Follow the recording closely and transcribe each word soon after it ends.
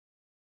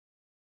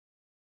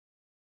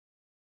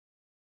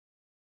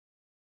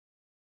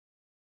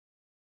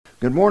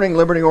Good morning,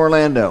 Liberty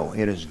Orlando.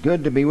 It is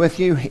good to be with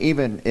you,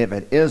 even if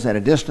it is at a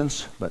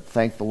distance, but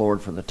thank the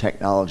Lord for the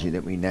technology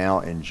that we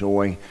now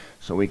enjoy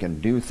so we can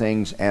do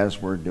things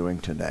as we're doing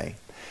today.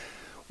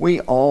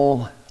 We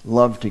all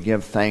love to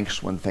give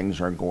thanks when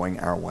things are going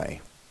our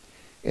way.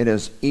 It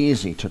is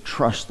easy to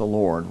trust the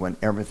Lord when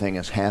everything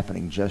is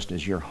happening just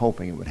as you're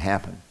hoping it would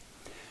happen.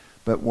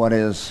 But what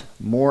is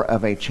more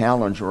of a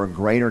challenge or a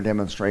greater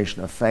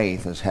demonstration of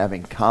faith is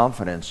having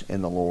confidence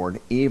in the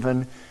Lord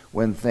even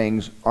when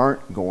things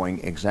aren't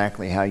going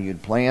exactly how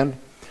you'd planned,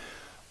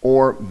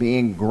 or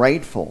being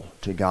grateful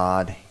to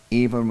God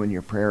even when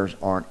your prayers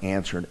aren't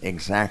answered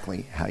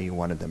exactly how you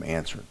wanted them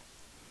answered.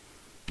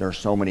 There are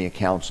so many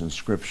accounts in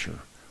Scripture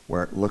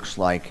where it looks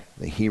like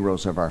the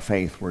heroes of our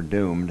faith were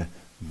doomed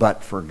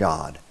but for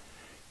God.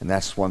 And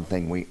that's one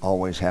thing we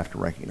always have to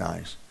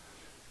recognize.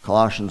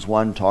 Colossians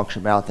 1 talks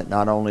about that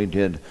not only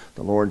did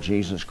the Lord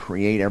Jesus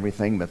create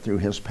everything, but through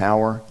his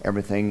power,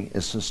 everything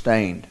is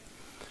sustained.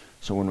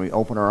 So when we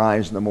open our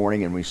eyes in the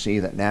morning and we see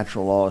that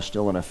natural law is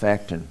still in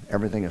effect and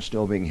everything is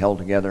still being held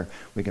together,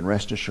 we can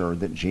rest assured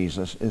that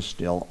Jesus is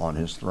still on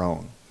his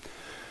throne.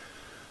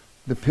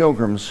 The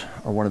Pilgrims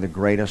are one of the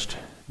greatest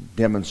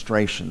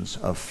demonstrations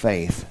of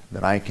faith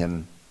that I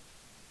can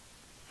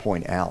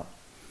point out.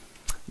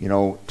 You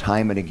know,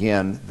 time and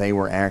again, they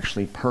were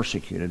actually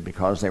persecuted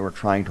because they were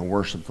trying to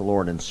worship the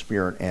Lord in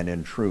spirit and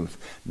in truth,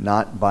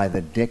 not by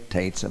the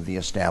dictates of the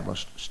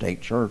established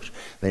state church.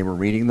 They were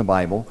reading the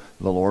Bible,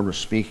 the Lord was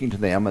speaking to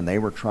them, and they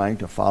were trying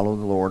to follow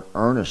the Lord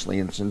earnestly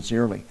and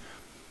sincerely.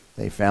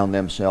 They found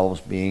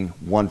themselves being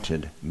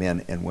wanted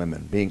men and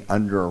women, being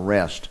under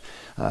arrest,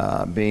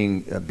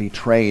 being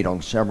betrayed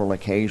on several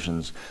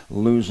occasions,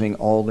 losing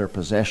all their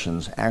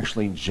possessions,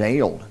 actually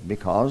jailed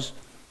because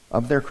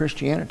of their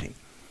Christianity.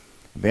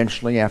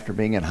 Eventually, after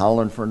being in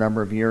Holland for a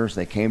number of years,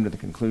 they came to the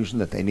conclusion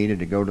that they needed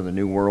to go to the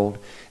New World.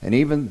 And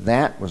even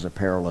that was a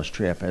perilous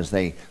trip as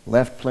they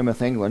left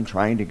Plymouth, England,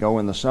 trying to go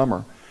in the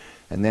summer,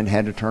 and then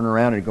had to turn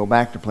around and go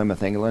back to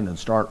Plymouth, England and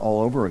start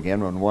all over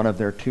again when one of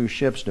their two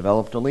ships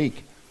developed a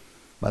leak.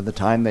 By the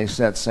time they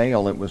set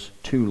sail, it was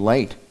too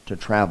late to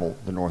travel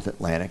the North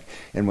Atlantic.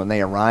 And when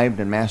they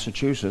arrived in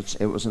Massachusetts,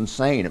 it was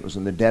insane. It was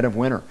in the dead of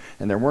winter,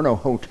 and there were no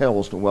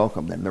hotels to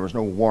welcome them. There was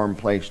no warm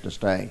place to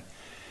stay.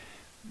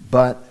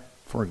 But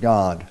for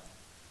God,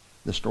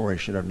 the story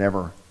should have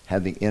never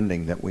had the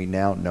ending that we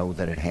now know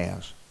that it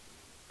has.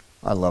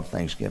 I love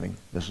Thanksgiving.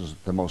 This is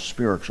the most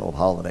spiritual of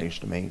holidays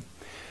to me.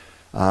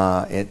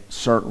 It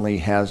certainly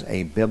has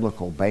a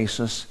biblical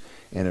basis,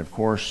 and of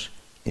course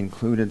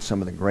included some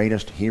of the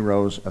greatest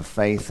heroes of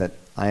faith that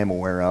I am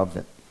aware of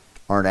that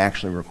aren't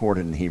actually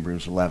recorded in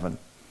Hebrews 11.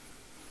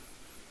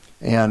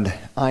 And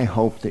I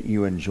hope that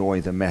you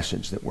enjoy the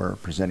message that we're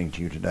presenting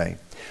to you today.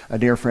 A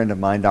dear friend of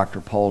mine,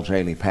 Dr. Paul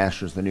Jehle,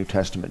 pastors the New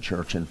Testament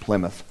church in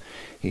Plymouth.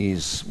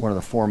 He's one of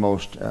the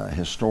foremost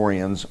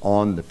historians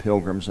on the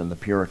Pilgrims and the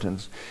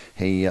Puritans.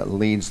 He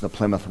leads the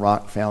Plymouth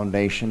Rock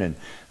Foundation and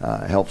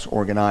helps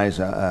organize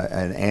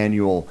an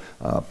annual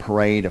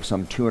parade of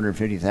some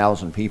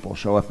 250,000 people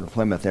show up in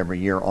Plymouth every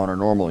year on a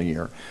normal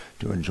year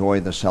to enjoy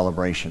the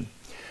celebration.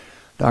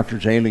 Dr.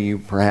 Jehle, you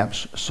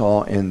perhaps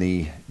saw in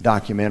the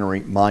documentary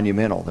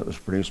Monumental that was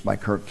produced by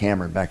Kirk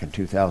Cameron back in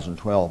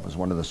 2012 as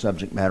one of the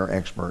subject matter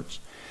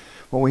experts.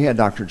 Well, we had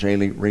Dr.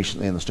 Jehle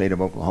recently in the state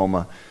of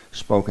Oklahoma,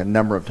 spoke a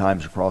number of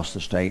times across the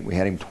state. We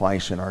had him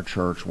twice in our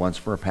church, once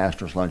for a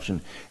pastor's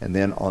luncheon, and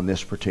then on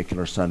this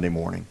particular Sunday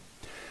morning.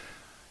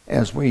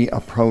 As we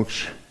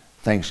approach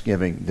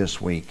Thanksgiving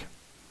this week,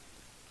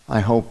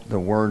 I hope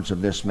the words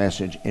of this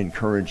message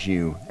encourage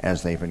you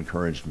as they've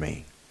encouraged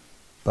me.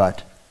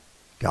 But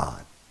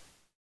God.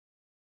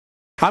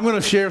 I'm going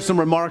to share some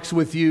remarks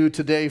with you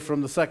today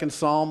from the second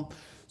Psalm.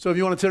 So if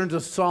you want to turn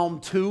to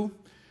Psalm 2,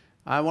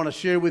 I want to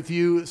share with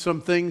you some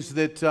things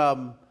that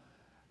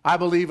I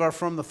believe are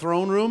from the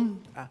throne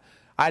room.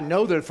 I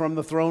know they're from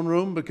the throne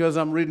room because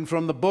I'm reading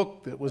from the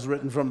book that was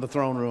written from the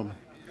throne room.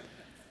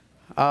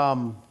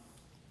 As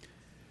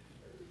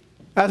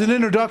an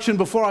introduction,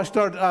 before I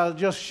start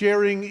just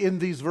sharing in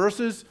these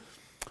verses,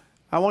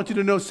 I want you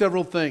to know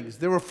several things.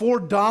 There were four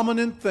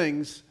dominant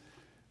things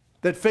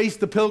that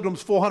faced the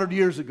Pilgrims 400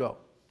 years ago.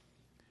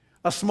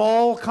 A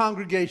small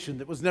congregation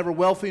that was never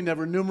wealthy,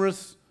 never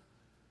numerous.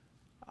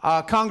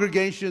 A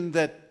congregation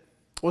that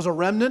was a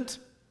remnant.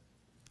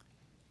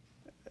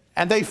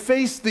 And they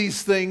faced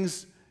these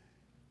things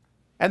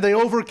and they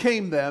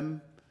overcame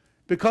them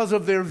because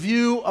of their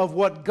view of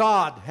what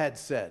God had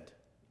said.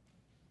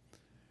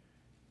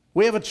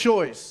 We have a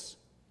choice.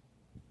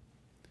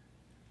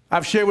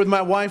 I've shared with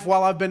my wife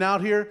while I've been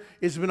out here,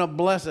 it's been a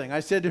blessing.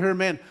 I said to her,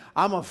 man,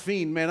 I'm a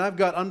fiend, man. I've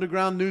got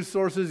underground news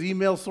sources,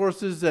 email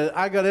sources.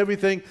 I got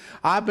everything.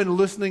 I've been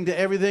listening to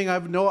everything. I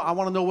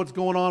want to know what's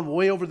going on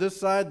way over this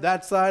side,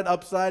 that side,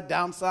 upside,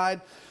 downside.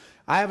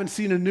 I haven't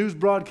seen a news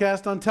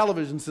broadcast on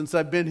television since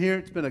I've been here.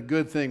 It's been a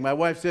good thing. My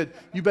wife said,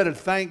 you better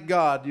thank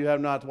God you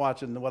have not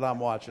watching what I'm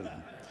watching.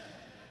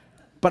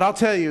 But I'll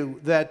tell you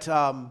that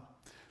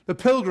the The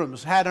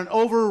Pilgrims had an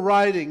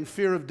overriding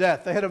fear of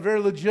death. They had a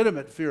very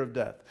legitimate fear of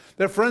death.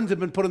 Their friends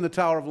had been put in the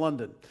Tower of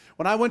London.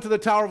 When I went to the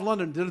Tower of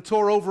London, did a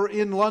tour over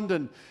in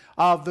London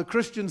of the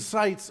Christian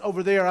sites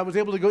over there, I was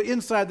able to go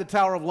inside the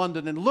Tower of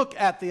London and look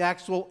at the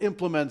actual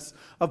implements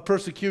of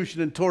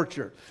persecution and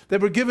torture. They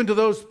were given to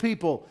those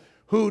people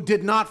who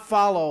did not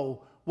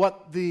follow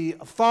what the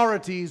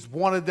authorities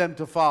wanted them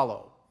to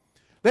follow.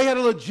 They had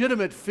a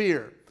legitimate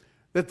fear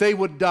that they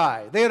would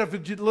die. They had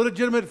a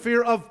legitimate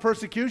fear of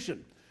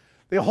persecution.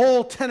 The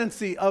whole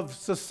tendency of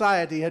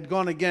society had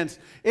gone against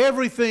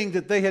everything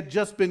that they had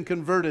just been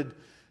converted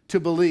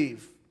to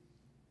believe.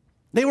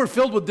 They were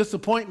filled with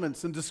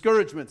disappointments and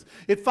discouragements.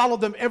 It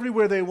followed them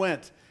everywhere they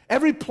went.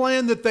 Every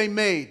plan that they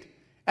made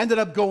ended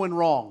up going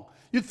wrong.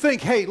 You'd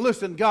think, hey,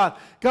 listen, God,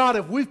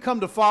 if we've come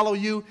to follow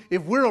you,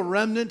 if we're a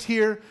remnant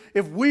here,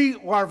 if we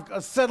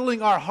are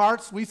settling our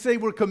hearts, we say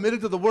we're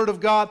committed to the Word of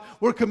God,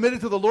 we're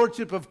committed to the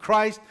Lordship of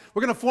Christ,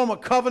 we're going to form a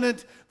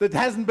covenant that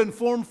hasn't been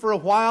formed for a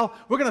while,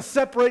 we're going to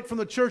separate from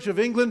the Church of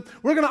England,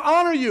 we're going to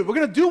honor you, we're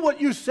going to do what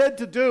you said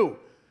to do,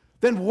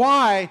 then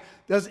why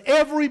does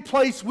every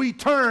place we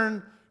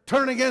turn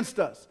against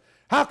us?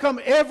 How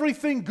come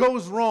everything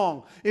goes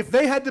wrong? If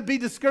they had to be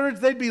discouraged,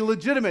 they'd be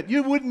legitimate.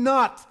 You would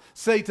not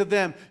say to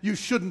them, you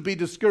shouldn't be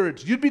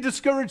discouraged. You'd be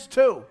discouraged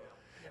too.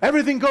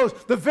 Everything goes.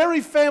 The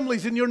very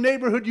families in your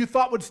neighborhood you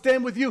thought would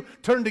stand with you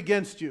turned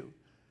against you.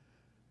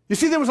 You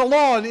see, there was a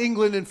law in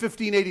England in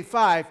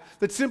 1585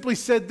 that simply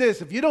said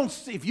this: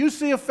 if you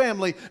see a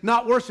family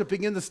not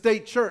worshiping in the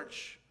state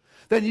church,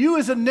 then you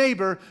as a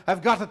neighbor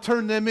have got to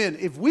turn them in.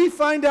 If we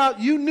find out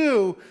you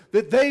knew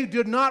that they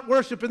did not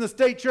worship in the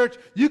state church,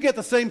 you get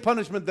the same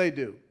punishment they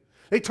do.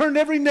 They turned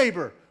every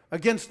neighbor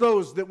against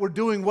those that were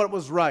doing what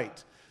was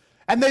right.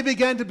 And they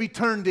began to be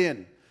turned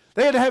in.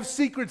 They had to have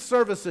secret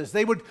services.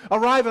 They would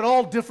arrive at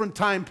all different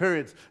time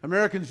periods.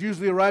 Americans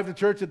usually arrive to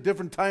church at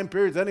different time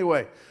periods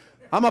anyway.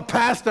 I'm a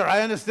pastor.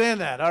 I understand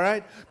that, all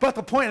right? But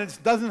the point is,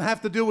 it doesn't have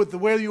to do with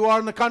where you are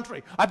in the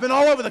country. I've been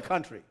all over the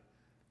country.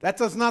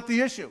 That's not the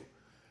issue.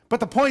 But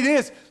the point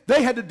is,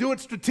 they had to do it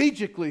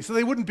strategically so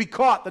they wouldn't be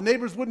caught. The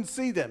neighbors wouldn't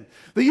see them.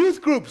 The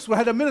youth groups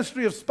had a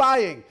ministry of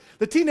spying.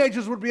 The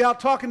teenagers would be out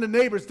talking to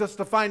neighbors just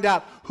to find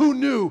out who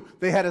knew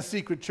they had a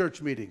secret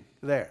church meeting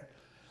there.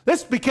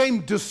 This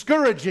became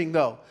discouraging,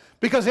 though,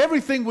 because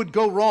everything would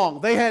go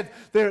wrong. They had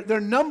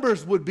their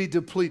numbers would be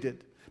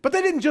depleted. But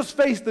they didn't just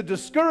face the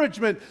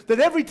discouragement that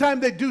every time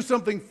they do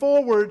something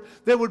forward,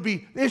 there would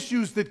be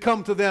issues that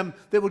come to them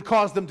that would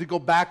cause them to go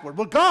backward.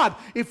 Well, God,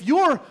 if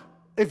you're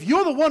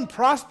the one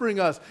prospering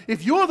us,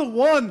 if you're the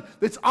one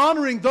that's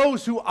honoring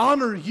those who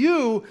honor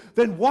you,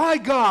 then why,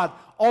 God,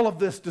 all of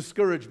this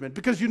discouragement?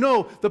 Because you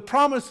know the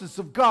promises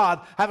of God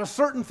have a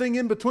certain thing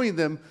in between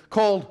them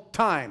called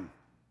time.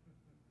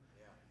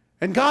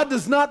 And God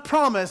does not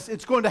promise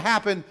it's going to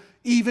happen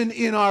even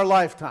in our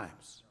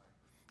lifetimes.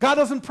 God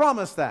doesn't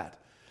promise that.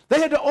 They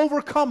had to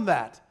overcome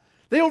that.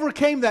 They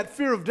overcame that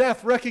fear of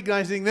death,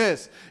 recognizing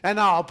this. And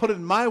now I'll put it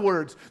in my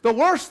words. The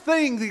worst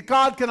thing that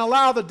God can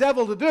allow the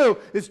devil to do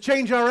is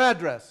change our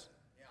address.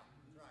 Yeah,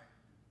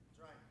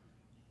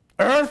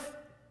 that's right. Earth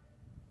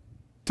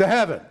to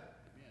heaven.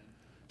 Amen.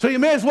 So you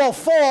may as well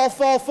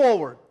fall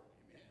forward.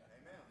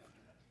 Amen.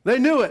 They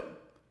knew it.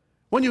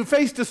 When you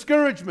face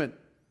discouragement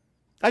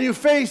and you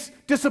face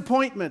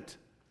disappointment,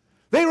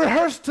 they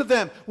rehearsed to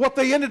them what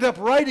they ended up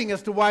writing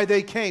as to why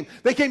they came.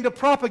 They came to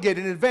propagate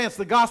and advance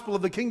the gospel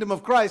of the kingdom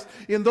of Christ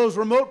in those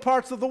remote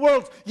parts of the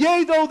world.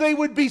 Yea, though they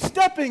would be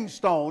stepping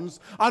stones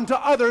unto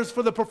others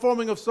for the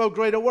performing of so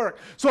great a work.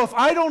 So if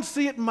I don't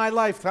see it in my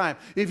lifetime,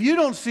 if you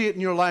don't see it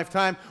in your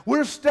lifetime,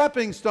 we're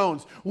stepping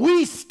stones.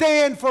 We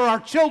stand for our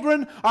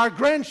children, our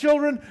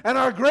grandchildren, and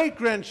our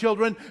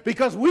great-grandchildren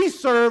because we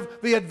serve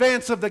the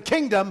advance of the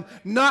kingdom,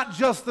 not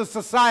just the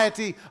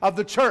society of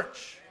the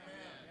church.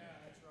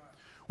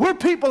 We're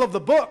people of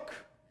the book.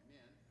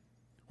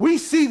 We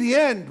see the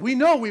end. We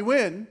know we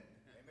win.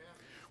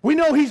 We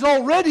know he's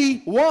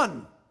already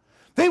won.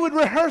 They would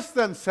rehearse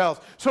themselves.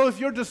 So if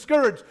you're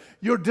discouraged,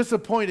 you're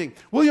disappointing.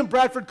 William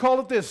Bradford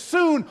called it this: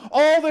 soon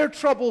all their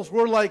troubles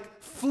were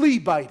like flea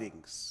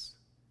bitings,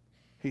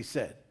 he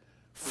said.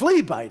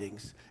 Flea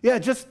bitings? Yeah,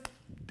 just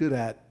do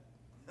that.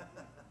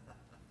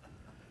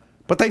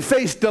 But they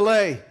faced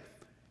delay,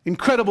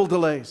 incredible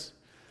delays.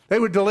 They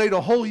were delayed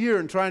a whole year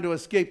in trying to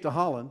escape to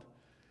Holland.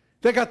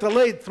 They got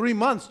delayed 3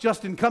 months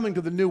just in coming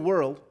to the New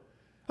World.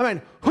 I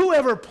mean,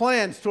 whoever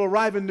plans to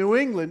arrive in New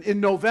England in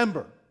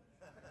November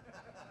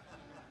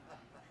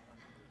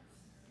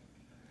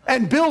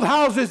and build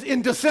houses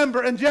in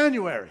December and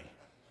January,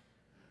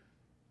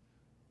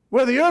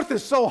 where the earth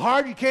is so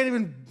hard you can't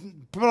even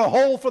put a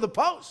hole for the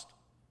post?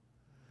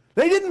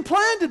 They didn't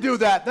plan to do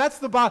that. That's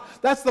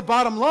the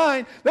bottom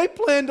line. They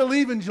planned to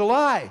leave in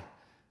July.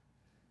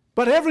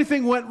 But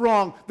everything went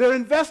wrong. Their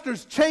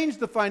investors changed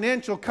the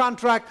financial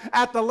contract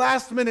at the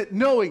last minute,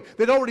 knowing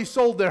they'd already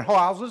sold their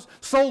houses,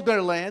 sold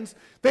their lands.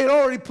 They'd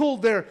already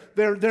pulled their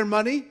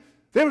money.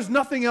 There was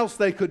nothing else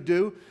they could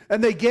do.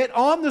 And they get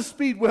on the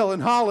Speedwell in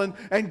Holland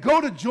and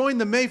go to join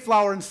the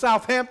Mayflower in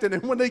Southampton.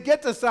 And when they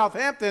get to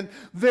Southampton,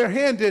 they're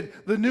handed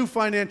the new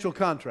financial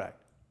contract.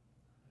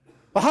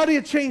 Well, how do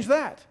you change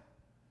that?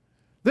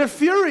 They're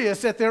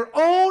furious at their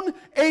own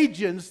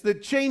agents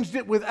that changed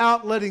it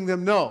without letting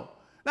them know.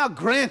 Now,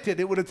 granted,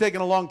 it would have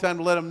taken a long time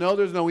to let them know.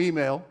 There's no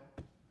email.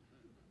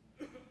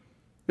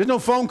 There's no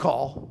phone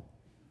call.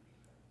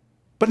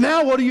 But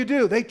now what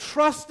do? They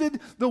trusted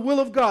the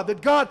will of God.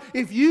 That God,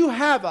 if you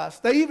have us,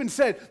 they even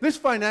said this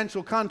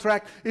financial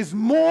contract is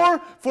more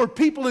for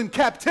people in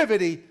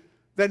captivity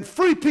than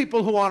free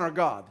people who honor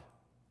God.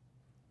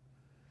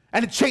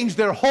 And it changed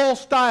their whole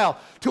style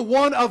to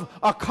one of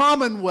a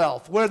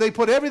commonwealth where they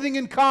put everything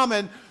in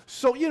common.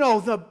 So, you know,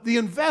 the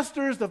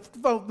investors, the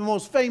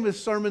most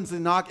famous sermons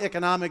in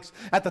economics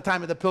at the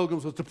time of the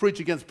Pilgrims was to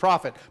preach against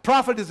profit.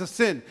 Profit is a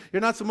sin.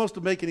 You're not supposed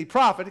to make any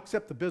profit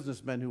except the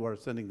businessmen who are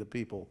sending the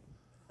people.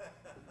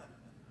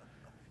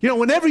 You know,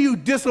 whenever you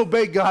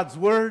disobey God's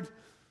word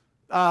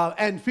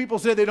and people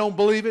say they don't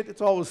believe it,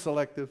 it's always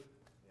selective.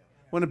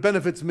 When it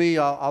benefits me,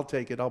 I'll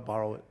take it. I'll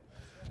borrow it.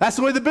 That's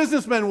the way the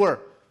businessmen were.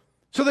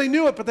 So they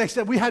knew it, but they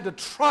said we had to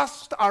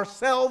trust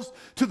ourselves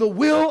to the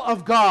will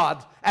of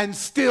God and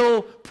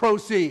still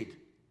proceed.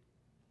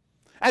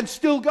 And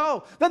still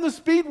go. Then the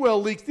Speedwell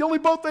leaks, the only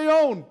boat they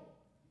own.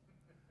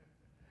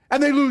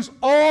 And they lose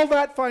all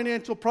that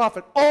financial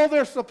profit, all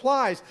their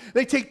supplies.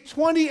 They take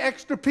 20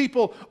 extra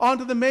people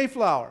onto the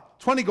Mayflower.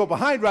 20 go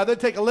behind, rather.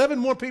 They take 11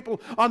 more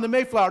people on the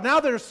Mayflower.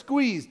 Now they're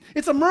squeezed.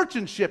 It's a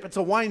merchant ship. It's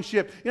a wine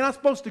ship. You're not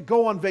supposed to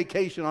go on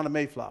vacation on a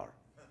Mayflower.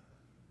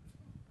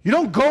 You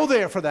don't go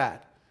there for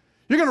that.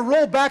 You're going to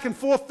roll back and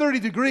forth 30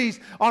 degrees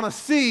on a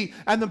sea,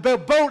 and the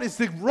boat is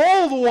to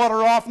roll the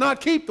water off,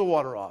 not keep the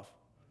water off.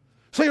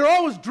 So you're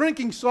always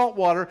drinking salt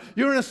water.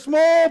 You're in a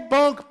small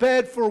bunk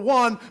bed for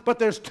one, but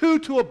there's two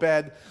to a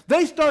bed.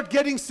 They start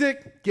getting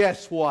sick.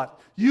 Guess what?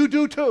 You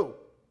do too.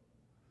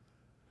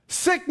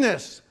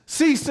 Sickness,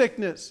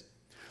 seasickness,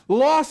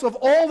 loss of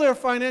all their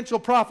financial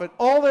profit,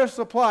 all their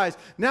supplies.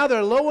 Now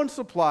they're low on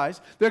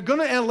supplies. They're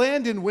going to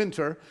land in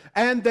winter,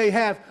 and they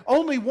have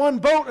only one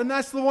boat, and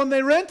that's the one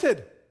they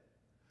rented.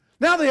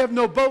 Now they have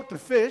no boat to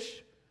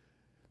fish.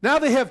 Now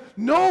they have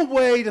no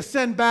way to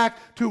send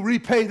back to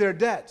repay their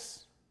debts.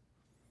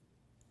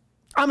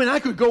 I mean, I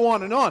could go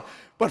on and on.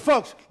 But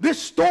folks,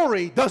 this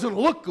story doesn't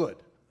look good.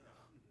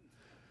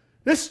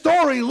 This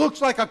story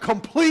looks like a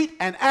complete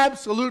and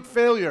absolute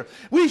failure.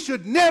 We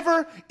should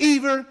never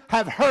even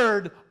have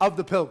heard of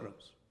the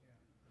Pilgrims.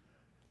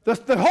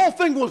 The whole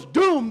thing was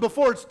doomed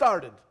before it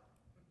started.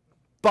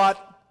 But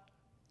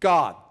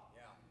God.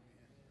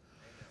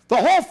 The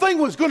whole thing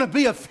was going to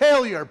be a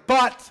failure,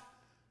 but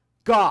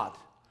God.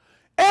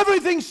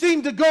 Everything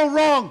seemed to go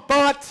wrong,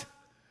 but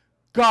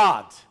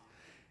God.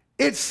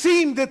 It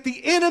seemed that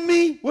the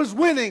enemy was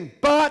winning,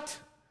 but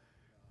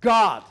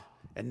God.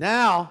 And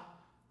now,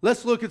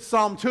 let's look at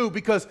Psalm 2,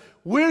 because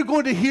we're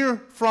going to hear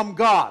from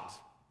God.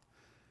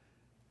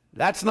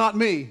 That's not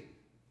me.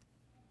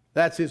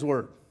 That's His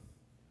word.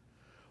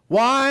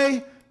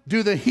 Why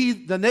do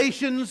the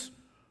nations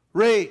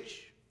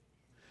rage,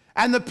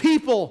 and the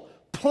people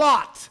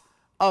plot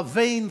a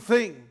vain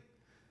thing?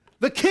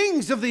 The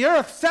kings of the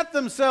earth set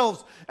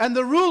themselves, and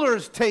the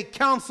rulers take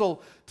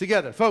counsel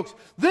together. Folks,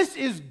 this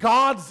is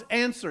God's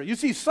answer. You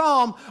see,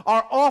 Psalms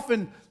are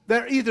often,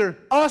 they're either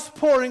us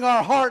pouring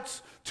our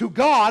hearts to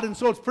God, and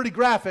so it's pretty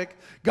graphic.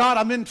 God,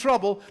 I'm in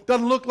trouble.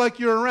 Doesn't look like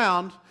you're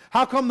around.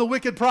 How come the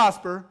wicked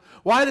prosper?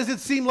 Why does it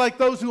seem like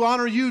those who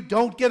honor you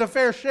don't get a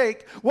fair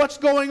shake? What's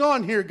going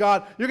on here,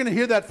 God? You're going to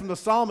hear that from the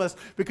psalmist,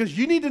 because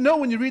you need to know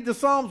when you read the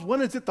Psalms,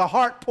 when is it the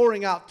heart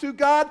pouring out to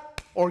God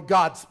or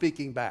God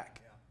speaking back?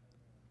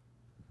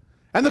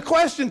 And the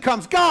question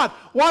comes, God,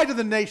 why do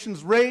the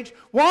nations rage?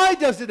 Why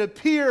does it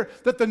appear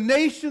that the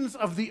nations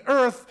of the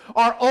earth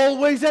are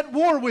always at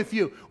war with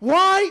you?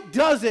 Why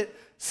does it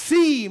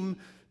seem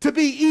to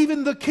be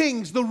even the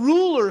kings, the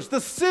rulers, the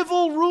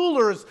civil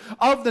rulers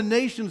of the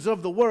nations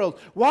of the world?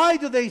 Why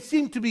do they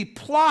seem to be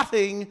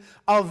plotting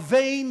a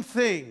vain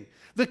thing?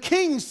 The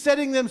kings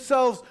setting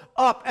themselves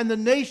up and the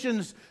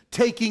nations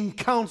taking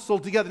counsel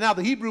together. Now,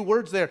 the Hebrew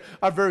words there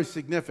are very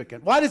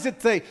significant. Why does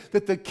it say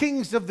that the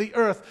kings of the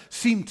earth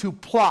seem to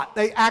plot?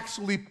 They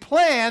actually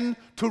plan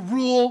to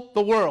rule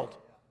the world.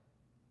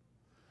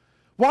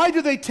 Why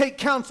do they take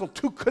counsel?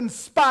 To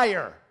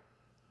conspire.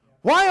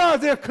 Why are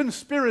there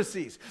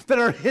conspiracies that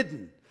are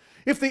hidden?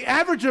 If the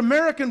average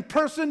American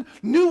person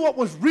knew what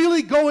was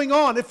really going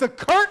on, if the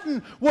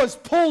curtain was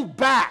pulled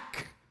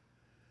back,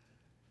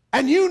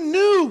 and you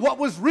knew what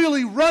was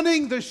really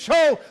running the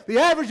show, the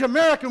average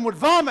American would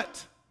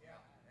vomit. Yeah.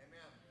 Amen.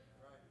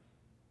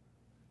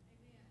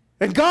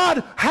 Right. And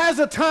God has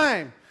a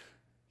time.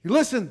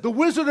 Listen, the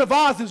Wizard of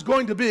Oz is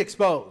going to be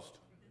exposed.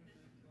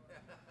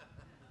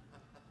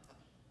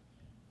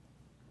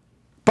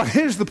 But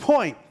here's the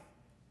point.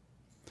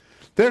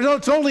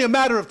 It's only a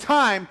matter of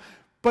time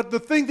But the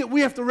thing that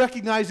we have to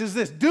recognize is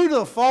this. Due to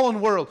the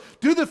fallen world,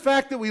 due to the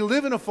fact that we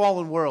live in a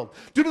fallen world,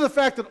 due to the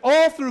fact that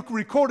all through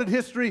recorded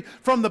history,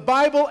 from the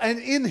Bible and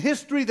in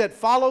history that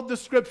followed the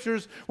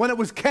Scriptures, when it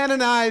was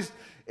canonized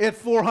at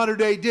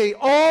 400 AD,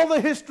 all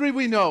the history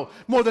we know,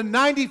 more than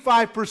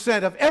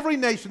 95% of every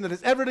nation that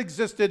has ever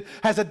existed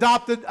has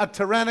adopted a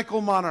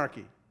tyrannical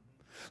monarchy.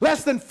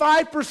 Less than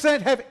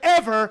 5% have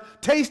ever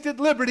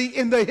tasted liberty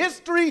in the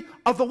history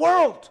of the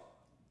world.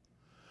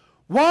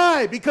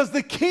 Why? Because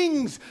the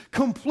kings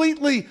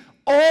completely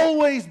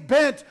always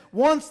bent,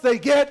 once they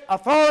get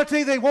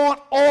authority, they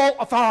want all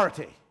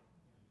authority.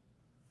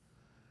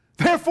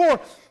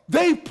 Therefore,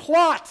 they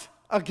plot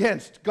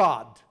against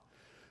God.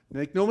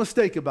 Make no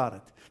mistake about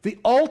it. The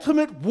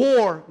ultimate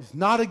war is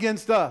not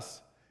against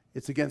us,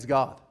 it's against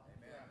God.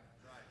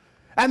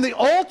 And the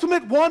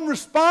ultimate one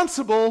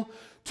responsible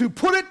to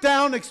put it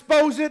down,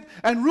 expose it,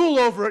 and rule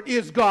over it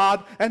is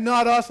God and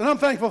not us, and I'm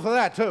thankful for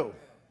that too.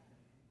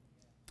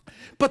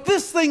 But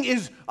this thing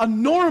is a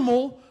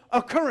normal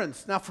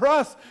occurrence. Now for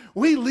us,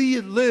 we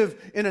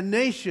live in a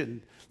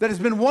nation that has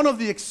been one of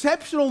the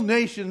exceptional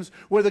nations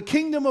where the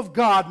kingdom of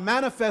God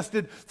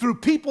manifested through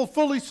people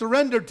fully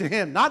surrendered to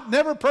Him,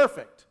 never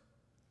perfect.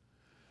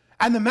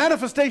 And the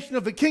manifestation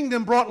of the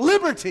kingdom brought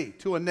liberty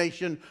to a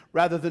nation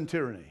rather than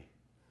tyranny.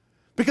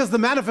 Because the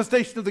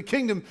manifestation of the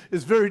kingdom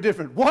is very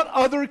different. What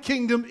other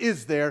kingdom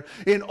is there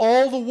in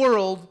all the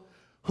world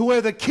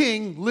where the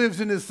king lives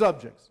in his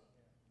subjects?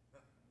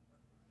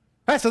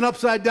 That's an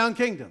upside-down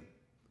kingdom.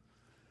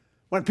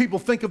 When people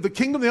think of the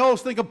kingdom, they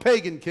always think of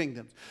pagan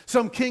kingdoms.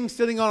 Some king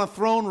sitting on a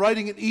throne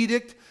writing an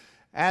edict,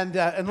 and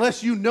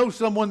unless you know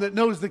someone that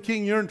knows the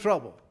king, you're in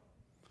trouble.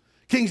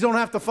 Kings don't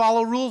have to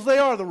follow rules, they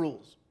are the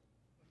rules.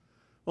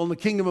 Well, in the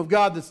kingdom of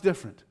God, that's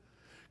different.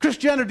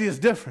 Christianity is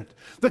different.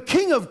 The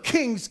King of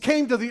Kings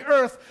came to the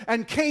earth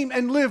and came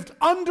and lived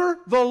under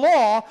the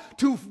law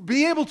to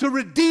be able to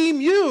redeem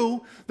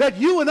you, that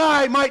you and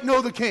I might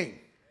know the King.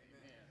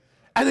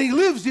 And He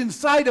lives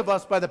inside of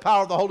us by the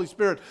power of the Holy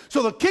Spirit.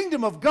 So the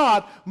kingdom of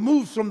God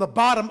moves from the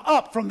bottom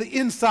up, from the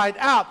inside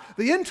out.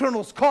 The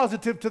internal is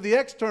causative to the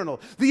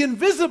external. The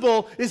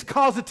invisible is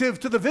causative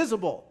to the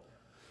visible.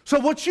 So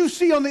what you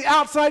see on the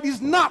outside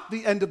is not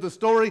the end of the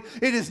story.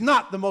 It is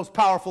not the most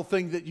powerful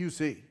thing that you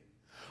see.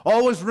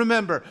 Always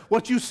remember,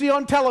 what you see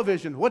on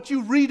television, what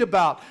you read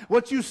about,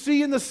 what you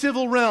see in the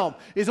civil realm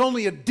is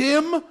only a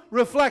dim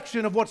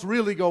reflection of what's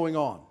really going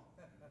on.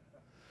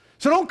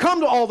 So don't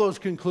come to all those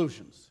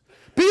conclusions.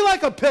 Be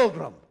like a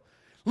pilgrim.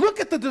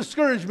 Look at the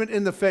discouragement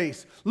in the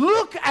face.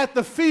 Look at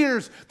the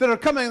fears that are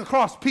coming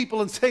across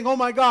people and saying, oh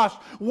my gosh,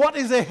 what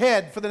is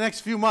ahead for the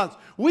next few months?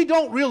 We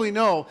don't really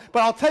know,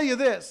 but I'll tell you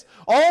this.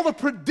 All the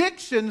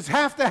predictions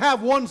have to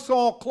have one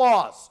small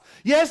clause.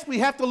 Yes, we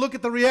have to look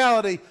at the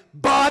reality,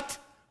 but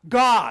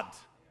God.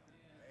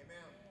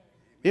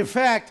 In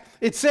fact,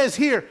 it says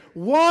here,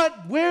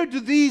 where do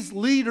these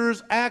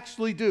leaders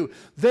actually do?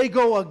 They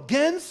go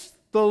against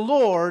the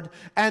Lord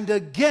and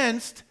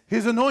against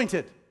His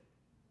anointed.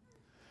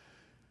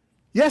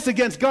 Yes,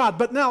 against God,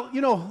 but now,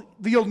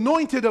 the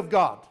anointed of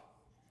God.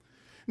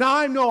 Now,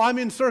 I know I'm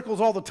in circles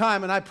all the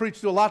time, and I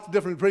preach to lots of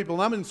different people,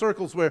 and I'm in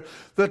circles where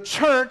the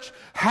church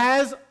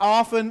has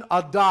often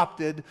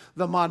adopted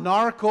the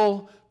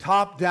monarchical,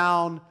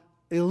 top-down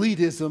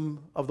elitism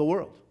of the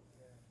world.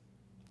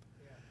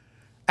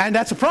 And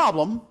that's a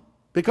problem,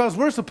 because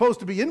we're supposed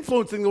to be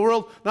influencing the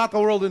world, not the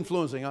world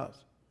influencing us.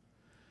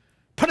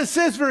 But it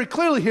says very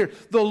clearly here,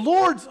 the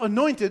Lord's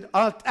anointed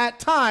at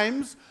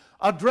times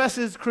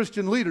addresses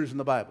Christian leaders in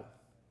the Bible,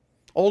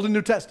 Old and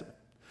New Testament.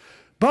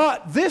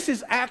 But this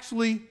is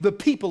actually the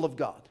people of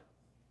God.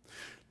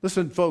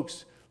 Listen,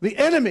 folks, the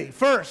enemy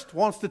first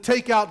wants to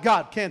take out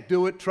God. Can't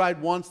do it.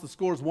 Tried once. The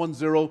score's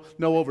 1-0.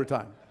 No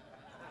overtime.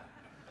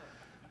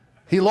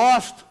 He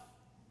lost.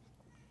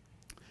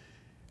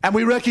 And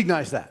we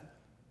recognize that.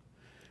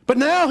 But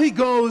now he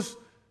goes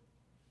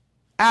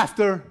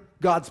after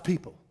God's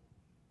people.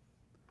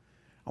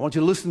 I want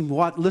you to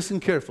listen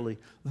carefully.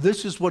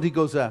 This is what he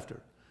goes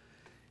after.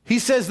 He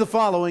says the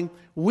following,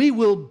 we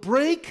will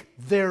break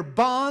their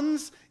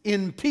bonds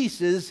in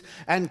pieces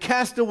and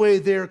cast away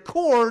their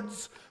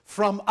cords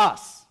from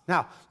us.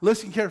 Now,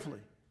 listen carefully.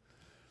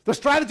 The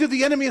strategy of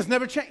the enemy has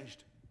never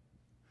changed.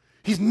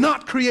 He's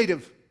not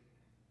creative.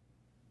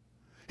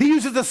 He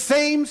uses the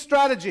same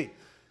strategy.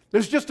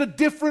 There's just a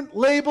different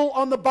label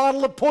on the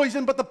bottle of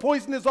poison, but the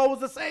poison is always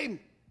the same.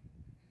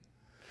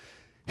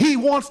 He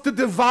wants to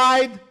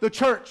divide the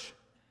church.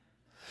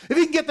 If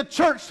he can get the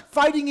church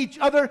fighting each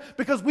other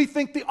because we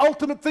think the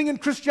ultimate thing in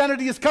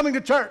Christianity is coming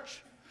to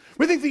church.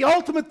 We think the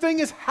ultimate thing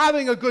is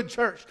having a good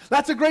church.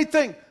 That's a great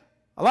thing.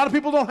 A lot of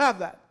people don't have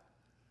that.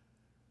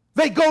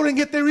 They go and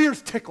get their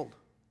ears tickled.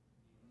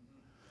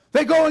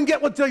 They go and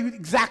get what they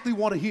exactly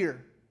want to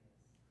hear.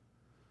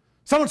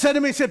 Someone said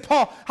to me, he said,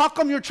 Paul, how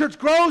come your church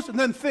grows and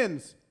then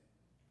thins?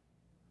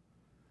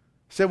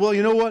 I said, well,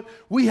 you know what?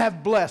 We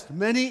have blessed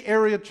many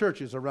area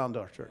churches around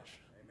our church.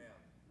 Amen.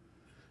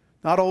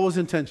 Not always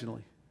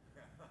intentionally.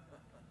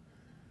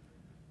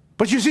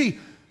 But you see,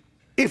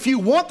 If you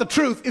want the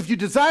truth, if you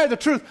desire the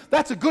truth,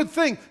 that's a good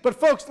thing. But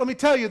folks, let me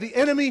tell you, the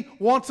enemy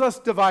wants us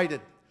divided.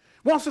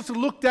 Wants us to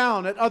look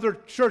down at other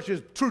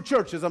churches, true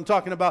churches I'm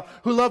talking about,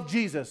 who love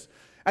Jesus.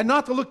 And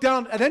not to look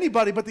down at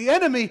anybody, but the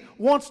enemy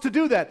wants to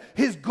do that.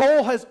 His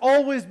goal has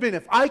always been,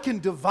 if I can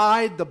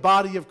divide the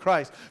body of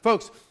Christ.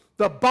 Folks,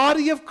 the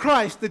body of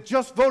Christ that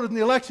just voted in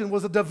the election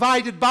was a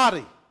divided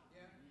body.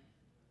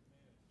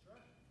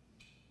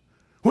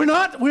 We're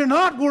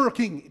not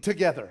working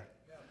together.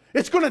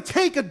 It's going to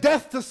take a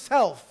death to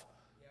self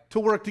to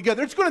work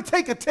together. It's going to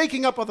take a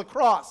taking up of the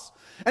cross.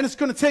 And it's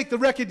going to take the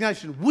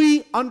recognition.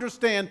 We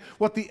understand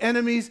what the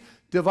enemy's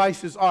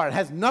devices are. It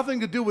has nothing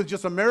to do with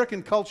just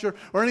American culture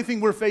or anything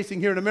we're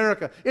facing here in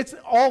America. It's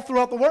all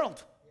throughout the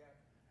world.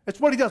 It's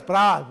what he does. But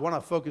I want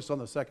to focus on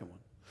the second one.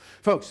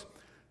 Folks,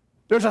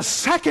 there's a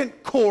second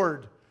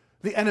cord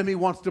the enemy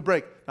wants to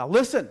break. Now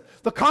listen,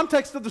 the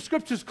context of the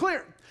scripture is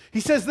clear.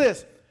 He says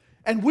this,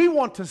 and we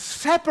want to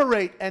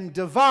separate and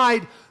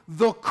divide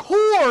the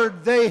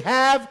cord they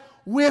have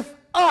with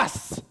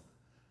us.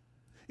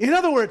 In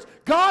other words,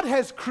 God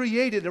has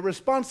created a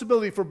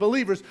responsibility for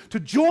believers to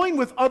join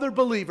with other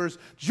believers,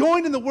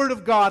 join in the Word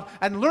of God,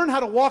 and learn how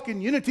to walk in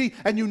unity,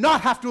 and you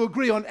not have to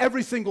agree on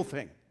every single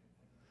thing.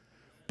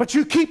 But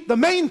you keep the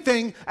main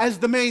thing as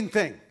the main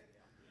thing.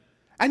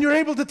 And you're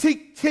able to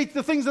take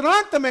the things that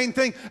aren't the main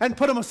thing and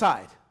put them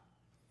aside.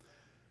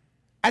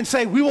 And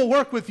say, we will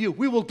work with you.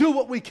 We will do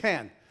what we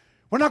can.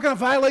 We're not going to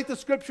violate the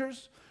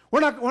scriptures.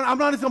 I'm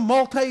not into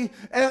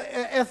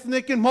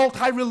multi-ethnic and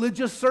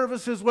multi-religious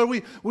services where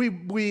we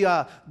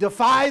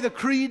defy the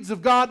creeds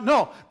of God.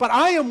 No, but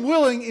I am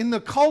willing in the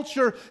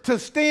culture to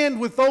stand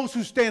with those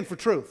who stand for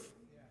truth.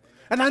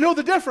 And I know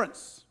the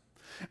difference.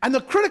 And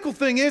the critical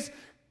thing is,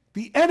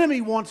 the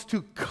enemy wants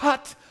to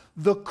cut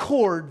the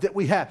cord that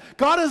we have.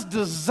 God is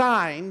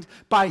designed,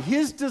 by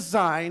His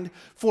design,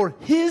 for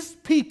His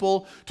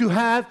people to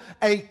have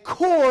a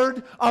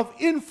cord of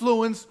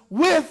influence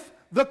with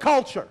the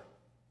culture.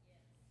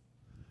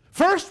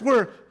 First,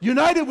 we're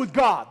united with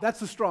God. That's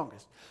the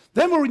strongest.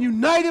 Then we're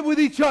united with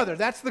each other.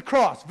 That's the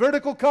cross.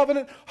 Vertical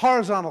covenant,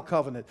 horizontal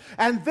covenant.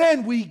 And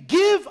then we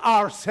give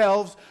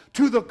ourselves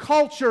to the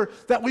culture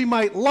that we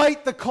might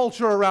light the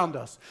culture around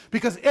us.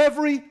 Because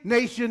every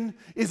nation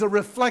is a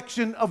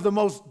reflection of the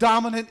most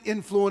dominant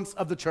influence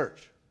of the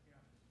church.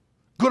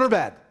 Good or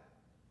bad.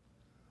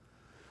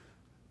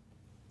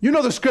 You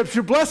know the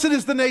scripture, blessed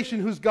is the nation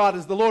whose God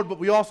is the Lord, but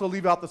we also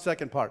leave out the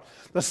second part.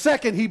 The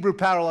second Hebrew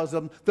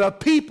parallelism, the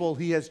people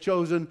He has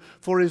chosen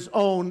for His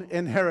own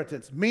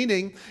inheritance.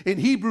 Meaning, in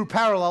Hebrew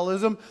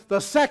parallelism, the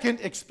second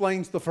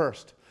explains the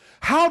first.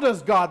 How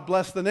does God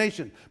bless the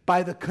nation?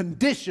 By the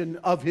condition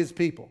of His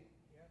people.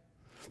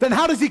 Then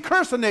how does He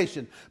curse a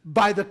nation?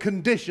 By the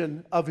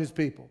condition of His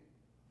people.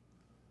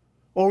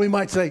 Or we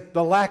might say,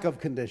 the lack of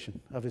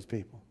condition of His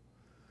people.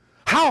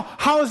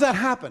 How does that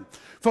happen?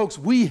 Folks,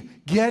 we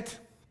get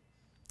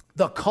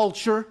the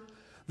culture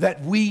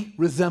that we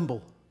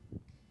resemble.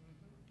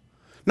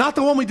 Not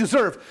the one we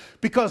deserve.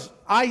 Because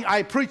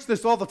I preach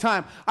this all the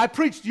time. I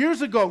preached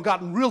years ago and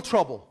got in real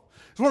trouble.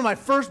 It was one of my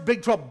first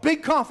big trouble.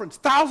 Big conference,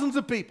 thousands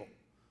of people.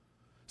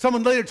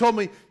 Someone later told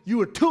me, you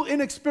were too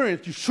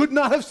inexperienced. You should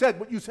not have said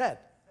what you said.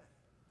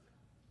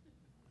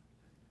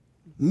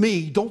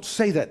 Me, don't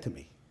say that to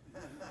me.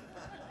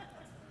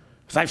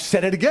 Because I've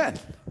said it again.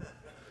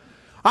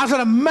 I was at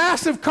a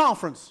massive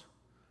conference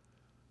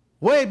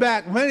way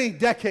back many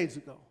decades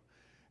ago.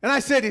 And I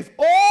said, if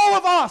all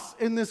of us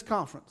in this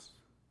conference,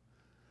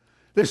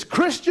 this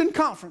Christian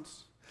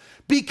conference,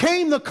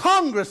 became the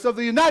Congress of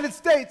the United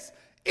States,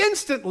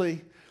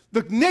 instantly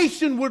the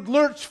nation would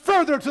lurch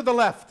further to the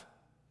left.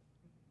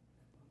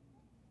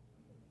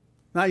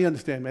 Now you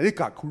understand, man. It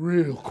got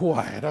real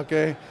quiet,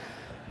 okay?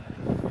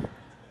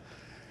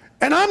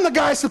 And I'm the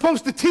guy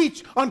supposed to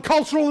teach on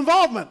cultural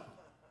involvement.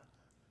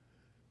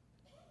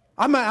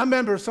 I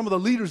remember some of the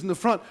leaders in the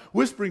front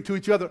whispering to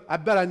each other, I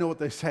bet I know what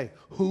they say.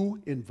 Who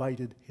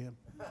invited him?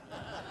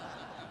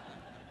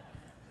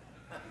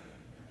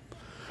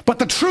 But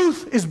the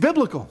truth is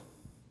biblical.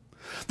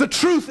 The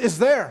truth is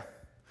there.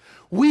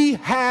 We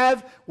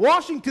have,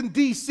 Washington,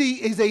 D.C.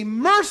 is a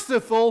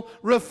merciful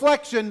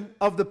reflection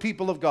of the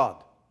people of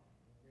God.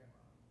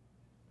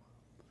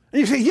 And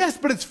you say, yes,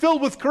 but it's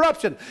filled with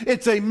corruption.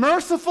 It's a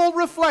merciful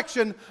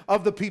reflection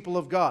of the people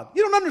of God.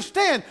 You don't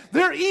understand.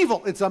 They're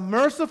evil. It's a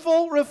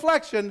merciful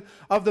reflection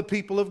of the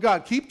people of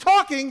God. Keep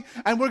talking,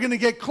 and we're going to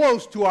get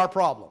close to our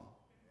problem.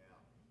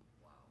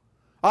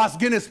 Os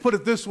Guinness put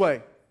it this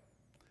way.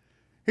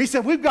 He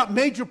said, we've got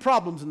major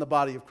problems in the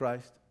body of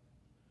Christ.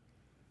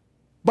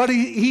 But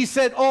he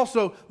said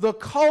also, the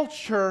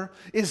culture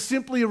is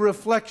simply a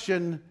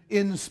reflection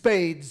in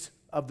spades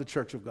of the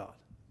church of God.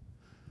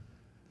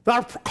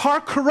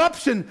 Our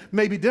corruption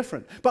may be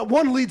different, but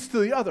one leads to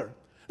the other.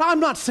 Now, I'm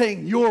not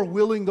saying you're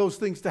willing those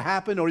things to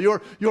happen or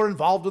you're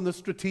involved in the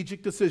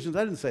strategic decisions.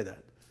 I didn't say that.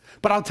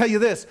 But I'll tell you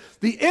this.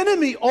 The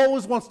enemy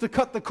always wants to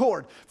cut the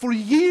cord. For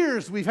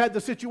years, we've had the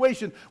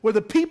situation where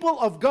the people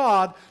of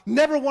God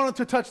never wanted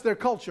to touch their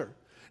culture.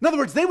 In other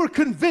words, they were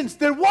convinced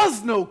there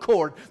was no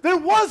cord, there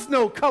was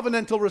no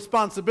covenantal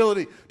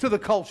responsibility to the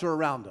culture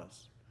around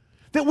us.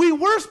 That we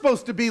were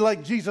supposed to be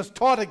like Jesus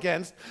taught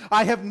against.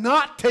 I have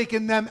not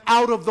taken them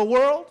out of the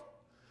world,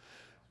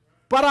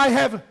 but I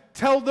have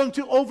told them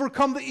to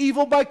overcome the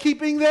evil by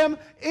keeping them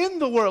in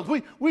the world.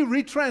 We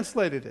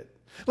retranslated it.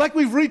 Like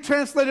we've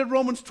retranslated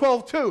Romans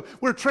 12:2.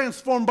 We're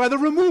transformed by the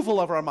removal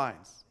of our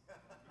minds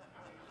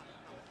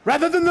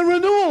rather than the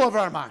renewal of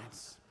our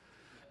minds.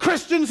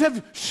 Christians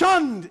have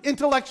shunned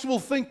intellectual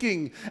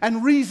thinking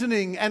and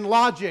reasoning and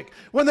logic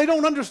when they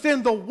don't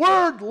understand the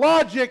word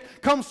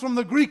logic comes from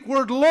the Greek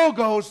word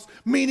logos,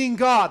 meaning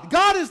God.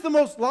 God is the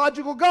most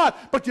logical God,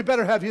 but you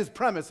better have his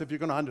premise if you're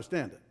going to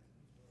understand it.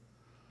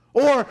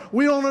 Or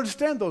we don't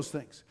understand those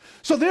things.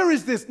 So there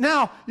is this,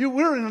 now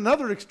we're in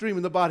another extreme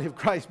in the body of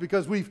Christ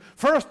because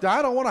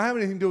I don't want to have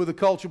anything to do with the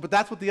culture, but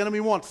that's what the enemy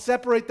wants,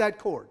 separate that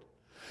cord.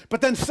 But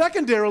then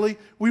secondarily,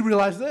 we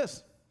realize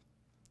this.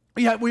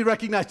 We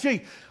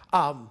recognize,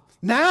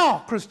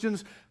 now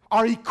Christians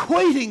are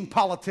equating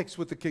politics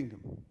with the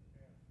kingdom.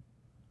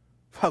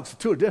 Folks, the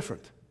two are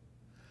different.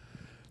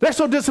 They're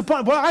so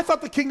disappointed. Well, I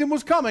thought the kingdom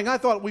was coming. I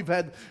thought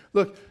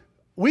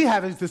we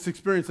have this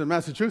experience in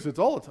Massachusetts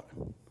all the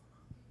time.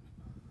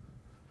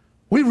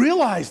 We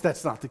realize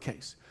that's not the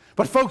case.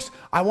 But folks,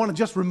 I want to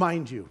just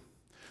remind you,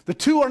 the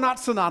two are not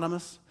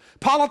synonymous.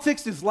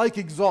 Politics is like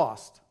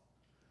exhaust.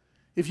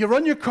 If you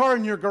run your car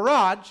in your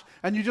garage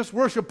and you just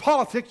worship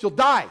politics, you'll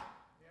die.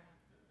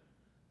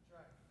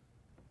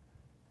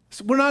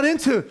 So we're not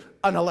into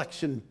an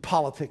election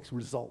politics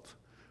result.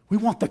 We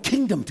want the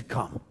kingdom to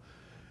come.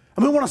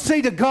 And we want to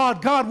say to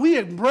God, God, we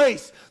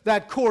embrace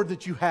that cord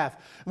that you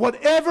have.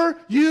 Whatever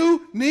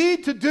you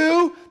need to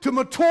do to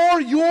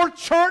mature your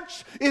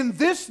church in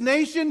this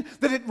nation,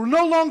 that it will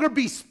no longer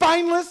be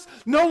spineless,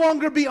 no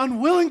longer be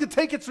unwilling to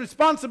take its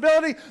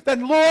responsibility,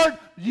 then Lord,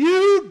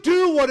 you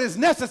do what is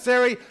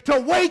necessary to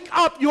wake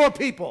up your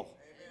people.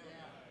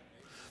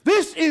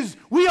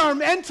 We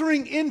are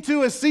entering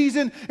into a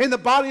season in the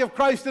body of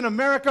Christ in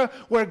America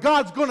where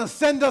God's going to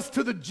send us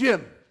to the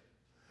gym.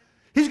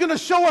 He's going to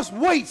show us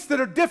weights that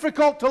are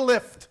difficult to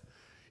lift.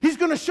 He's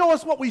going to show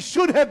us what we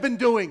should have been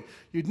doing.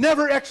 You'd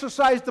never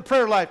exercised the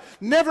prayer life,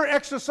 never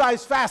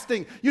exercised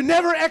fasting. You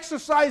never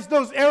exercised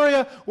those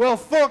areas. Well,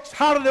 folks,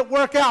 how did it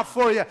work out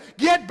for you?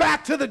 Get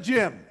back to the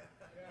gym.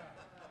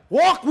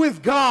 Walk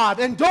with God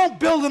and don't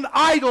build an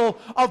idol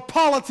of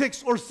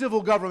politics or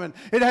civil government.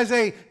 It has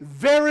a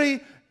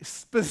very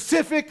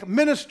specific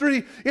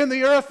ministry in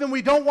the earth, and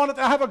we don't want it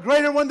to have a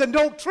greater one, then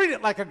don't treat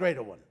it like a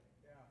greater one.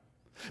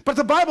 But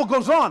the Bible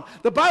goes on.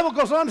 The Bible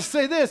goes on to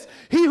say this,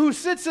 he who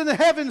sits in the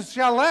heavens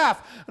shall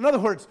laugh. In other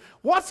words,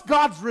 what's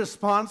God's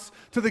response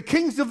to the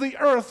kings of the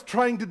earth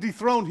trying to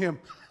dethrone him?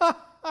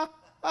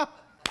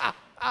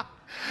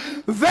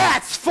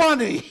 That's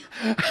funny.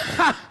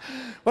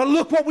 But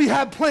look what we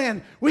have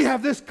planned. We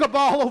have this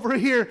cabal over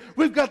here.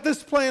 We've got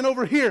this plan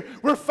over here.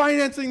 We're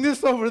financing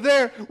this over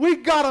there.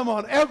 We've got them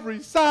on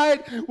every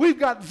side. We've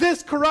got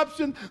this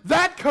corruption,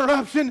 that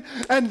corruption,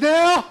 and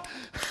now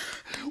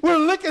we're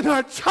licking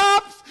our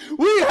chops.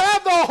 We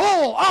have the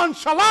whole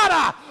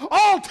enchilada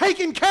all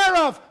taken care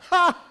of.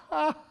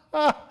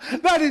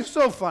 That is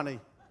so funny.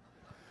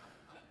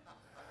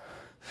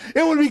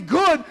 It would be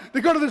good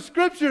to go to the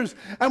scriptures,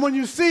 and when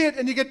you see it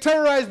and you get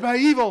terrorized by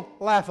evil,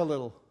 laugh a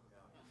little.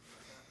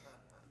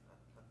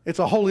 It's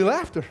a holy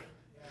laughter.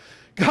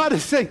 God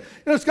is saying,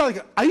 it's kind of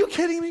like, are you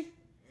kidding me?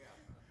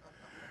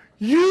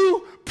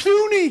 You,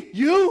 puny,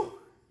 you?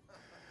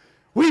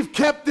 We've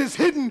kept this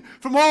hidden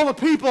from all the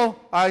people.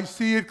 I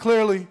see it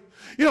clearly.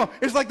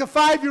 It's like the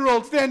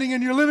 5-year-old standing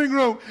in your living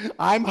room.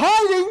 I'm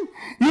hiding.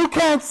 You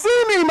can't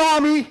see me,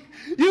 Mommy.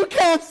 You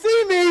can't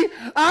see me.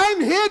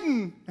 I'm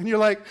hidden. And you're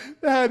like,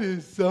 that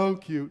is so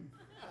cute.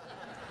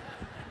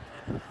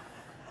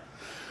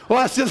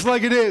 Well, that's just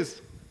like it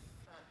is.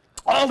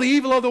 All the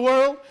evil of the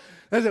world.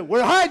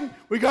 We're hiding.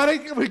 We got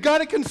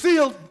it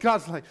concealed.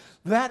 God's like,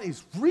 that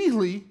is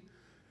really,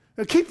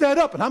 keep that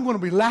up, and I'm going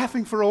to be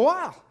laughing for a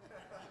while.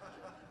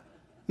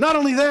 Not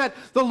only that,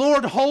 the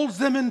Lord holds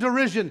them in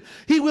derision.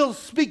 He will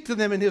speak to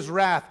them in his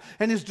wrath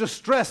and his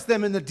distress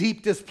them in the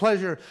deep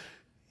displeasure.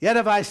 Yet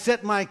have I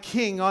set my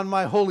king on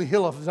my holy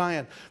hill of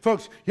Zion.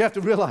 Folks, you have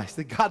to realize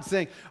that God's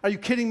saying, are you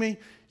kidding me?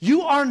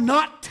 You are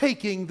not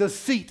taking the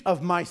seat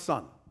of my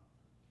son.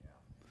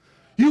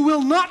 You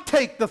will not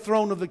take the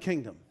throne of the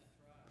kingdom.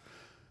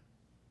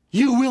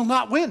 You will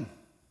not win.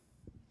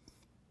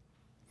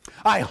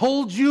 I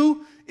hold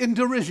you in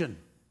derision.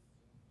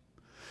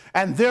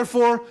 And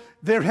therefore,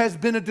 there has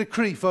been a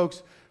decree,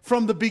 folks.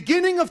 From the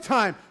beginning of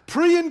time,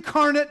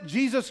 pre-incarnate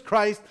Jesus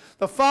Christ,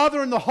 the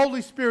Father and the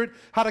Holy Spirit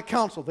had a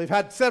council. They've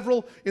had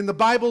several in the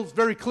Bible. It's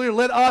very clear.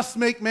 Let us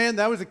make man.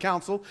 That was a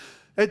council.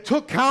 It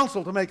took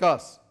council to make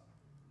us.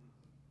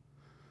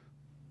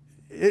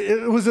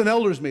 It was an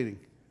elders meeting.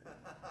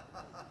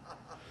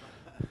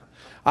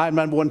 I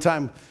remember one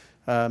time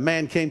a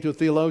man came to a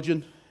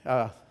theologian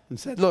and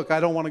said, look, I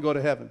don't want to go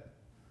to heaven.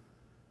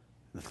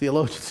 The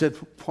theologian said,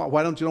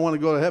 why don't you want to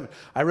go to heaven?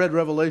 I read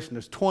Revelation.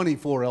 There's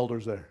 24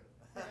 elders there.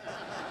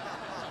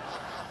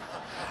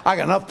 I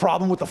got enough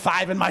problem with the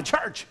 5 in my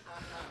church.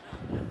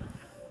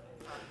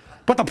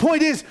 But the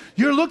point is,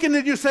 you're looking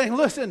and you're saying,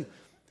 listen,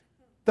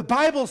 the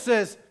Bible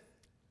says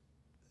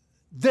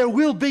there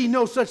will be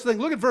no such thing.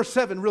 Look at verse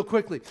 7 real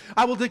quickly.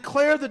 I will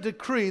declare the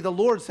decree the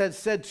Lord has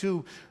said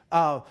to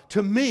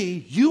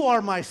me, you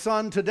are my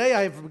son. Today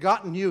I have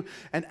begotten you,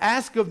 and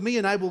ask of me,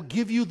 and I will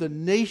give you the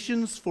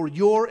nations for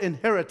your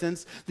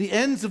inheritance, the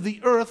ends of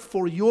the earth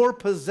for your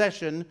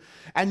possession,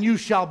 and you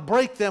shall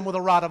break them with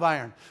a rod of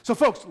iron. So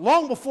folks,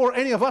 long before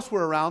any of us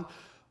were around,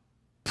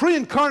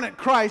 pre-incarnate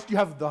Christ, you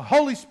have the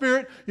Holy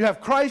Spirit, you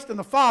have Christ and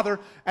the Father,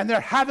 and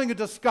they're having a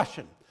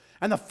discussion.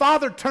 And the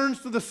Father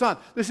turns to the Son.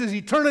 This is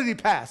eternity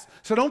past.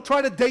 So don't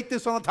try to date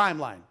this on a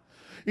timeline.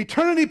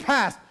 Eternity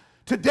past.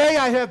 Today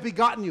I have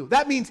begotten you.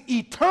 That means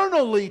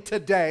eternally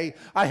today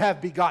I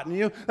have begotten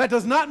you. That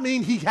does not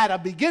mean he had a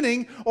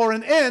beginning or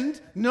an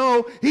end.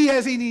 No, he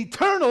has an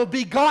eternal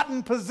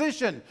begotten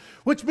position,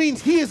 which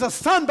means he is a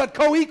son but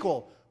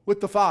co-equal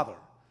with the Father.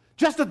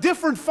 Just a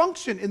different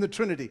function in the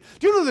Trinity.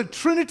 Do you know the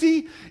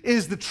Trinity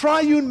is the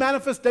triune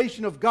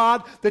manifestation of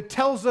God that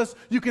tells us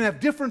you can have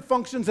different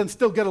functions and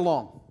still get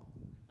along?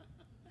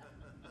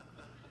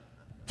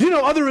 Do you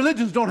know other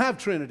religions don't have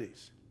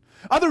trinities?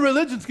 Other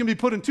religions can be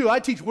put in two. I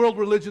teach world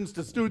religions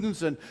to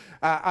students, and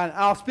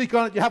I'll speak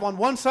on it. You have on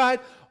one side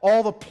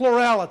all the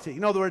plurality.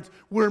 In other words,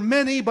 we're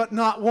many but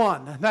not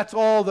one. That's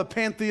all the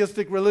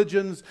pantheistic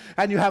religions,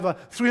 and you have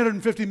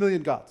 350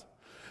 million gods.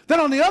 Then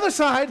on the other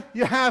side,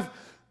 you have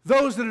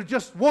those that are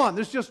just one.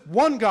 There's just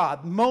one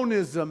God,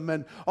 monism,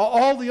 and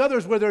all the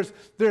others where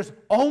there's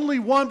only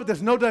one, but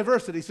there's no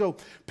diversity. So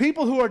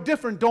people who are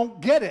different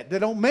don't get it. They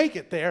don't make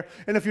it there.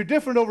 And if you're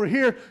different over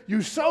here,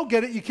 you so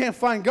get it, you can't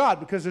find God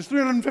because there's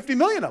 350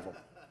 million of them.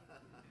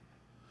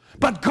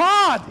 But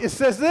God, it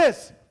says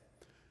this,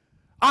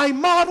 I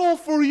model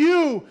for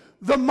you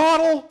the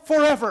model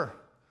forever.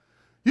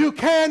 You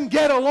can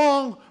get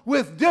along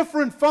with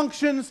different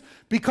functions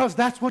because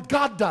that's what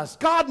God does.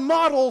 God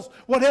models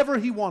whatever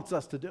he wants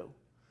us to do.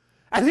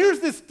 And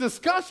here's this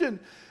discussion,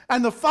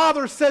 and the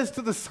Father says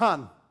to the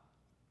Son,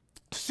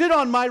 sit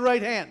on my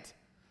right hand.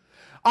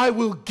 I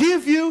will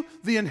give you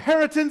the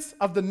inheritance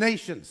of the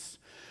nations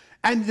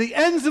and the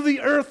ends of the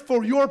earth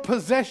for your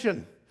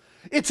possession.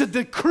 It's a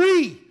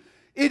decree.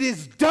 It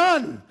is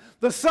done.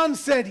 The Son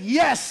said,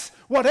 yes,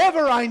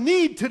 whatever I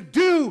need to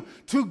do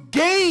to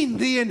gain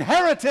the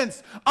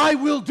inheritance, I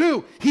will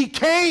do. He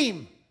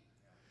came.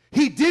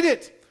 He did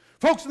it.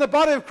 Folks, in the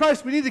body of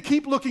Christ, we need to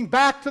keep looking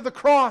back to the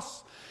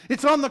cross.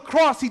 It's on the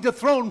cross he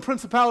dethroned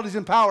principalities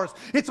and powers.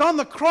 It's on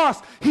the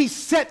cross he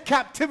set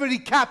captivity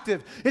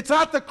captive. It's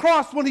at the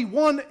cross when he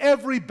won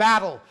every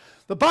battle.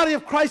 The body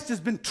of Christ has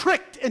been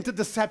tricked into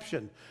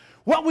deception.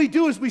 What we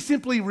do is we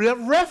simply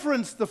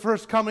reference the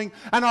first coming,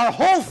 and our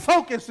whole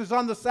focus is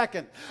on the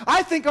second.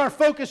 I think our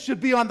focus should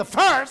be on the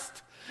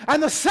first,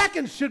 and the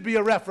second should be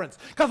a reference,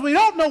 because we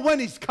don't know when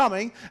he's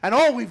coming, and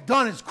all we've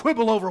done is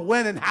quibble over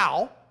when and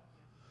how.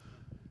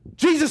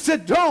 Jesus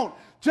said,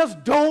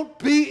 just don't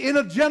be in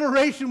a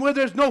generation where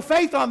there's no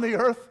faith on the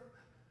earth,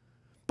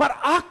 but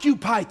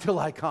occupy till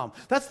I come.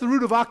 That's the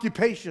root of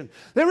occupation.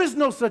 There is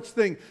no such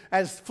thing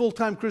as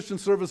full-time Christian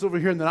service over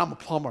here, and then I'm a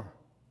plumber.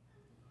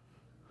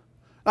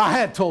 I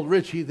had told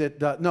Richie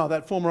that, no,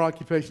 that former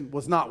occupation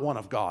was not one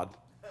of God.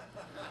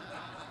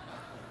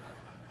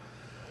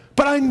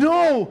 But I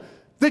know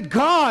that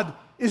God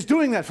is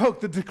doing that.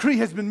 Folks, the decree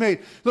has been made.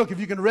 Look, if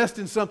you can rest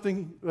in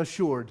something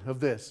assured of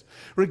this,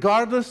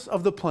 regardless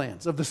of the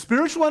plans of the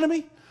spiritual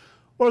enemy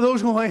or those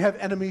who may have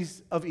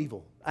enemies of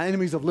evil,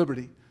 enemies of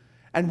liberty,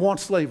 and want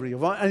slavery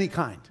of any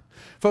kind.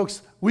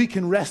 Folks, we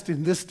can rest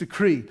in this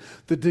decree.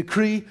 The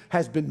decree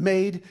has been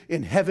made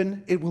in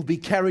heaven. It will be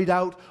carried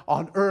out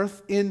on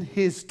earth in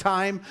his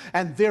time,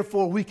 and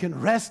therefore we can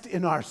rest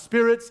in our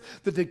spirits.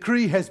 The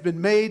decree has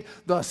been made.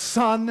 The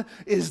Son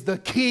is the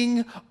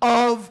King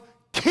of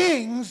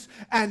kings,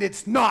 and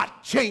it's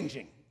not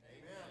changing.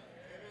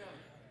 Amen.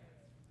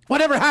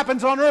 Whatever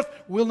happens on earth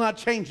will not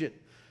change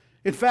it.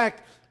 In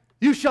fact,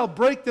 you shall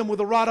break them with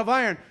a rod of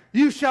iron.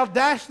 You shall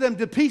dash them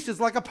to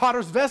pieces like a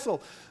potter's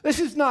vessel. This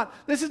is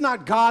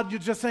not God. You're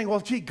just saying,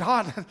 well, gee,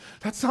 God,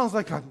 that sounds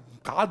like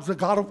God's a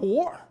God of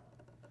war.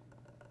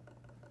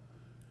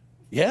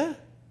 Yeah?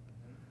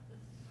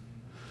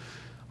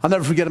 I'll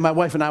never forget it. My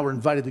wife and I were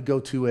invited to go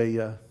to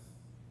a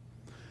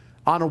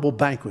honorable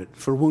banquet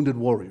for wounded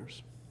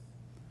warriors.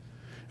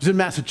 It was in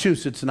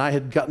Massachusetts, and I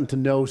had gotten to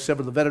know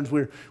several of the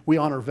veterans. We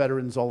honor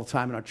veterans all the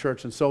time in our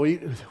church, and so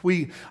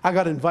I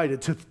got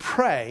invited to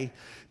pray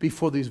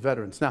before these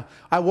veterans. Now,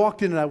 I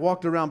walked in and I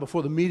walked around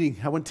before the meeting.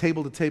 I went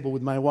table to table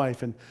with my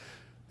wife, and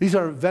these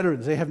are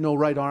veterans. They have no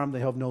right arm. They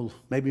have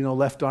maybe no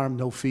left arm,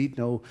 no feet,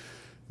 no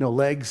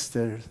legs.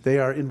 They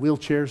are in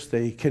wheelchairs.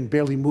 They can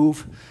barely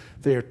move.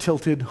 They are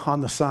tilted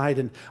on the side,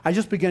 and I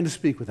just began to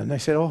speak with them. They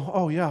said,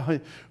 oh yeah,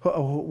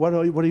 what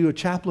are you, a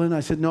chaplain? I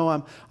said, no,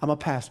 I'm a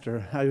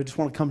pastor. I just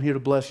want to come here to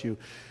bless you.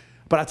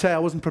 But I tell you, I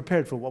wasn't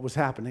prepared for what was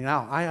happening.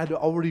 Now, I had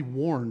already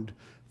warned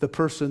the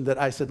person that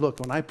I said, look,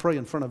 when I pray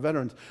in front of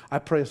veterans, I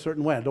pray a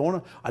certain way. I don't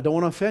want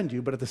to offend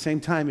you, but at the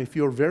same time, if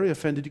you're very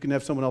offended, you can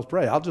have someone else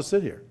pray. I'll just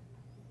sit here.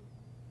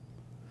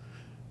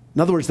 In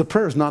other words, the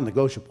prayer is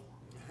non-negotiable.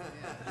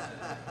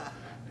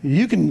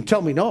 You can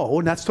tell me no,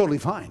 and that's totally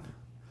fine.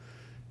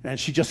 And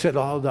she just said,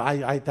 oh,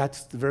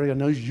 that's the very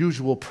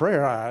unusual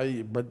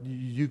prayer, but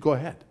you go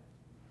ahead.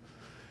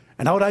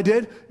 And what I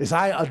did is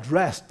I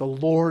addressed the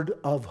Lord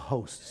of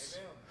hosts,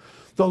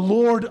 the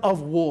Lord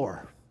of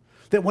war,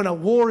 that when a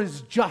war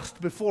is just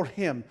before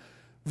him,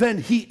 then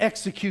he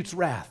executes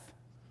wrath.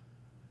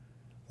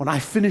 When I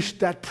finished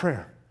that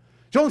prayer,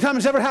 the only time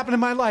it's ever happened in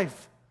my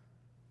life,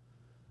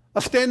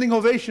 a standing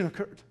ovation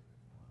occurred.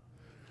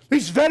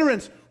 These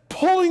veterans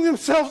pulling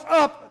themselves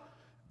up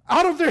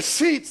out of their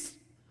seats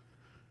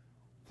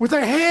with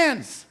their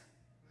hands.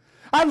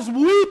 I was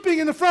weeping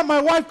in the front.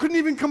 My wife couldn't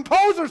even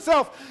compose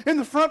herself in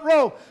the front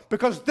row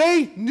because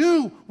they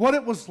knew what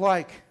it was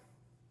like.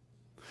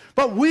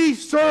 But we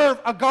serve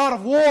a God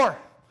of war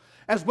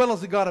as well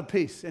as a God of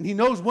peace, and he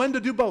knows when to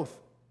do both.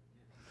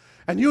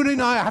 And you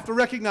and I have to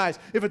recognize,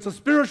 if it's a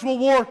spiritual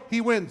war,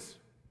 he wins.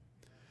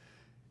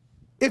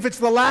 If it's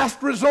the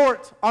last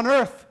resort on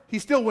earth, he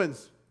still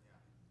wins.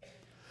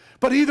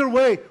 But either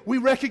way, we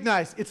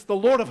recognize it's the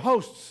Lord of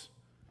hosts.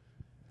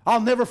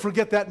 I'll never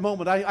forget that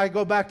moment. I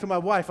go back to my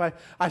wife.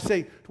 I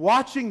say,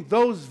 watching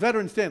those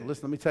veterans stand.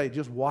 Listen, let me tell you,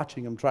 just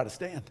watching them try to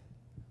stand.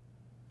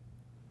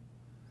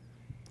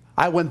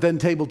 I went then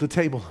table to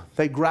table.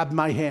 They grabbed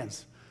my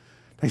hands.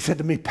 They said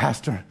to me,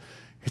 Pastor,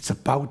 it's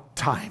about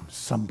time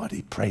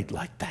somebody prayed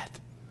like that.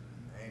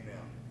 Amen.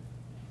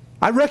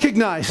 I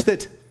recognize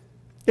that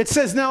it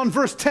says now in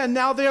verse 10,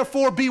 now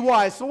therefore be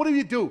wise. So what do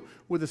you do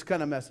with this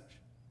kind of message?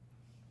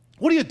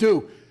 What do you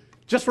do?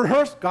 Just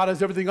rehearse? God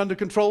has everything under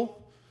control?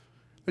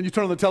 And you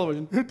turn on the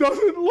television. It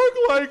doesn't look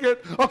like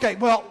it. Okay,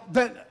 well,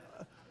 then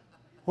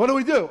what do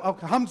we do?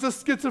 Okay, I'm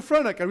just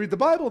schizophrenic. I read the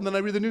Bible and then I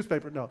read the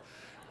newspaper. No.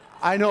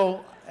 I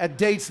know it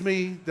dates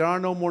me. There are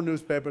no more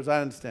newspapers.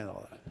 I understand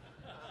all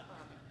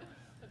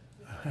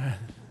that.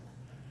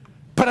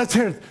 But I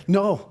said,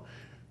 no.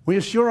 We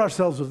assure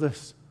ourselves of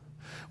this.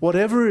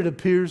 Whatever it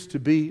appears to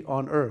be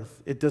on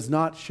earth, it does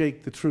not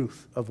shake the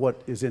truth of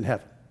what is in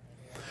heaven.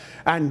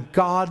 And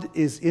God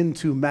is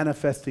into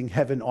manifesting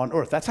heaven on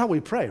earth. That's how we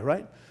pray,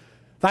 right?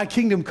 Thy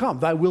kingdom come,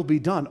 thy will be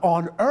done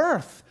on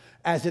earth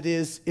as it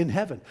is in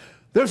heaven.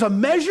 There's a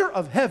measure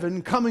of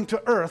heaven coming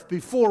to earth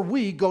before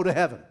we go to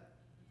heaven.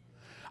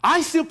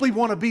 I simply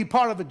want to be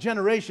part of a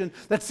generation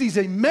that sees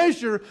a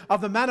measure of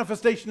the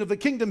manifestation of the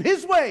kingdom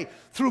his way,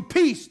 through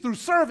peace, through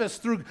service,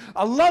 through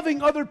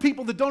loving other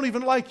people that don't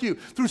even like you,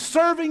 through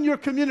serving your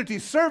community,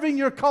 serving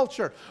your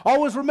culture.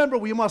 Always remember,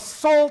 we must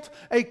salt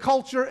a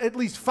culture at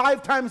least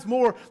 5 times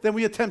more than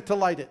we attempt to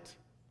light it.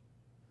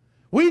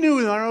 We knew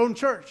in our own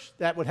church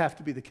that would have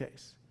to be the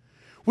case.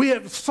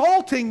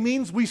 Salting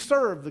means we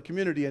serve the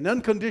community in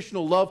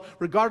unconditional love,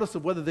 regardless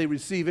of whether they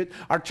receive it.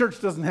 Our church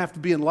doesn't have to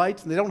be in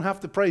lights, and they don't have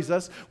to praise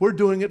us. We're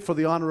doing it for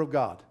the honor of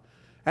God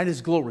and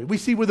his glory. We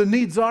see where the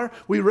needs are.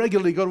 We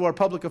regularly go to our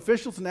public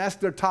officials and ask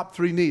their top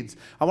 3 needs.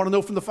 I want to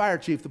know from the fire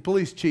chief, the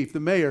police chief, the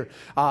mayor,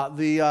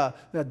 the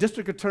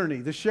district attorney,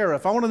 the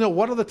sheriff. I want to know,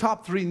 what are the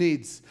top 3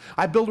 needs?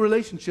 I build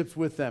relationships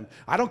with them.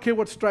 I don't care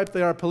what stripe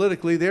they are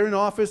politically. They're in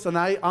office, and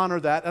I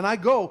honor that. And I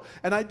go,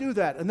 and I do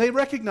that. And they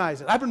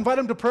recognize it. I've invited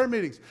them to prayer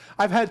meetings.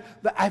 I've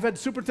had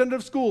superintendent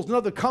of schools,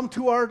 that come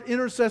to our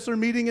intercessor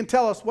meeting and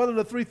tell us what are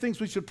the 3 things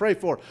we should pray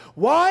for.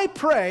 Why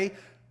pray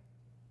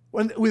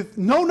with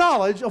no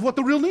knowledge of what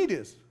the real need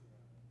is?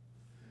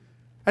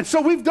 And so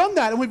we've done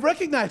that, and we've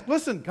recognized,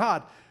 listen,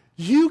 God,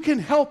 you can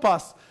help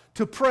us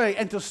to pray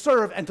and to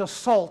serve and to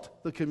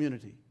salt the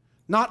community.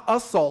 Not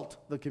assault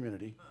the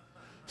community.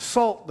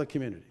 Salt the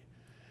community.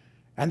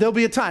 And there'll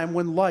be a time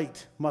when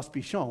light must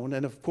be shown,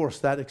 and of course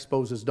that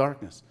exposes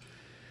darkness.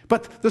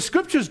 But the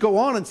scriptures go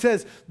on and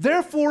says,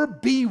 therefore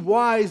be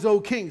wise, O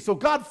king. So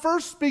God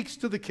first speaks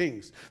to the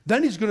kings.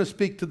 Then he's going to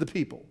speak to the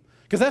people,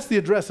 because that's the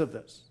address of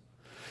this.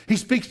 He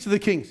speaks to the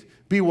kings,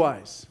 be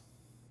wise.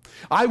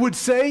 I would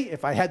say,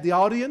 if I had the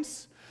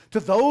audience, to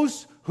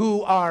those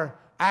who are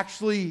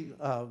actually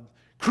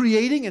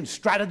creating and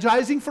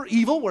strategizing for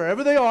evil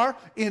wherever they are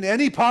in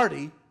any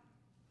party.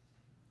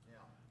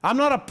 I'm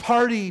not a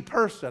party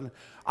person.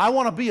 I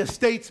want to be a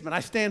statesman. I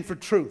stand for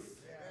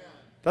truth.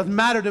 Doesn't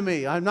matter to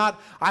me. I'm not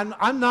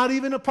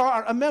even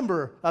a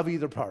member of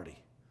either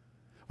party.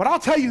 But I'll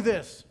tell you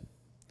this.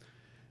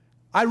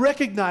 I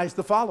recognize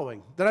the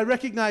following, that I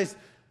recognize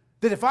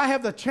that if I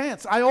have the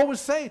chance, I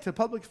always say to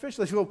public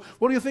officials, they go,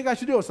 what do you think I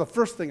should do? It's the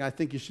first thing I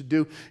think you should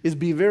do is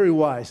be very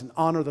wise and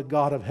honor the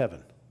God of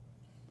heaven.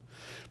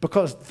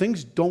 Because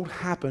things don't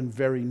happen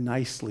very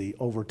nicely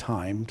over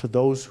time to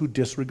those who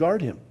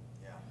disregard him.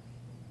 Yeah.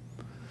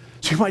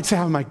 So you might say,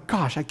 oh my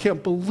gosh, I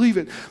can't believe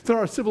it. There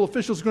are civil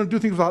officials who are going to do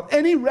things without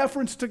any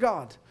reference to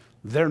God.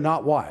 They're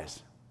not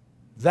wise.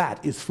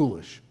 That is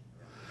foolish.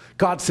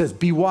 God says,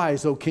 be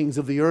wise, O kings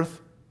of the earth.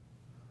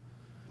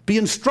 Be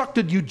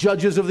instructed, you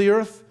judges of the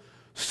earth.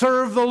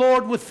 Serve the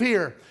Lord with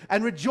fear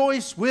and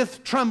rejoice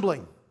with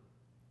trembling.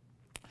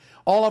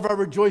 All of our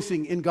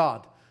rejoicing in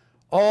God,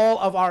 all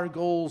of our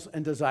goals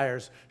and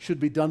desires should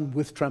be done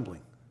with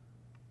trembling.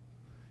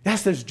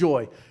 Yes, there's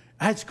joy.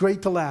 It's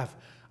great to laugh.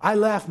 I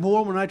laugh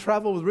more when I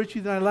travel with Richie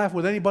than I laugh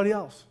with anybody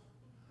else.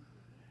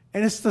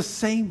 And it's the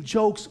same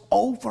jokes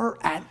over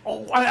and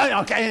over.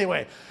 Okay,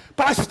 anyway.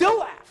 But I still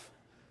laugh.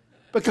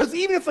 Because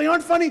even if they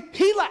aren't funny,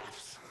 he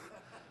laughs.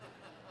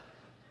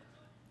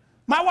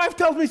 My wife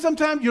tells me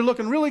sometimes, you're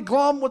looking really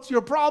glum. What's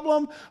your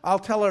problem? I'll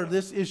tell her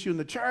this issue in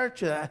the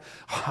church. I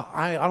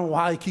don't know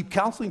why I keep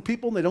counseling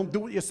people and they don't do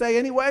what you say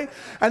anyway.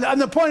 And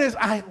the point is,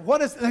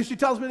 and she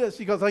tells me this.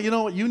 She goes, you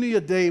know what? You need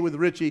a day with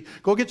Richie.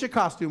 Go get your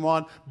costume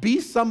on. Be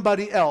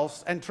somebody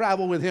else and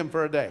travel with him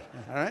for a day.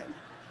 All right?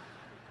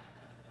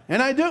 And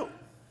I do.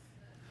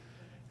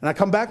 And I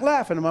come back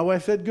laughing. And my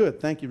wife said, good.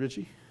 Thank you,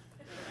 Richie.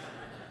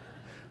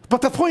 But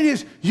the point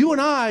is, you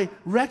and I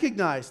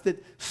recognize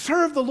that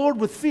serve the Lord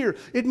with fear.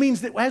 It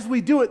means that as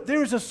we do it,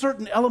 there is a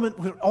certain element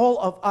with all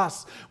of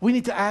us. We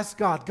need to ask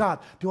God, God,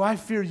 do I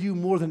fear you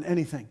more than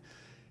anything?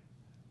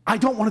 I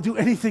don't want to do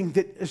anything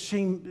that is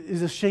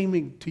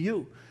shaming to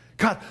you.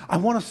 God, I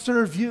want to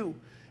serve you.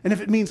 And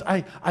if it means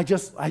I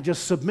just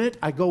submit,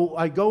 I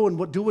go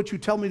and do what you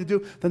tell me to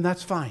do, then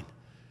that's fine.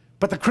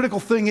 But the critical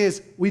thing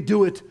is we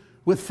do it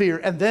with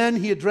fear. And then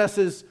he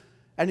addresses,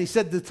 and he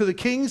said to the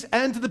kings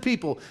and to the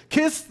people,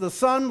 kiss the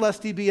Son,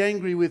 lest he be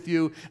angry with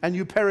you, and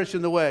you perish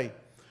in the way.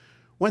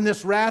 When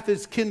this wrath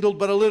is kindled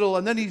but a little,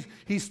 and then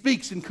he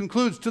speaks and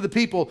concludes to the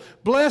people,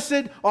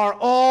 blessed are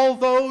all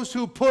those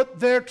who put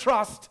their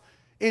trust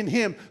in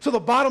him. So the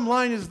bottom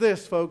line is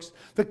this, folks.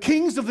 The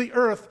kings of the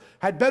earth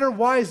had better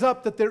wise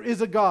up that there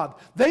is a God.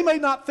 They may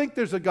not think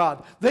there's a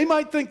God. They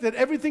might think that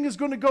everything is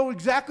going to go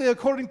exactly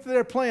according to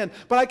their plan.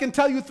 But I can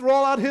tell you through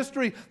all out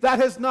history, that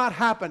has not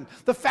happened.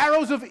 The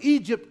pharaohs of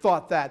Egypt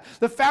thought that.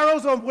 The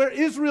pharaohs of where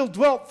Israel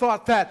dwelt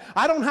thought that.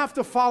 I don't have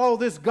to follow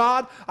this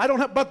God.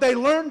 But they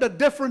learned a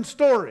different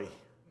story.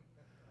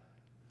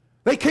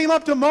 They came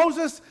up to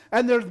Moses,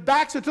 and their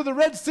backs are to the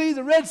Red Sea.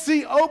 The Red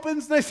Sea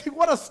opens. They say,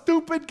 what a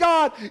stupid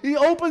God. He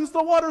opens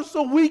the water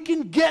so we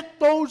can get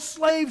those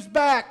slaves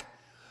back.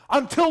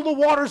 Until the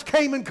waters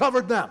came and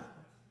covered them.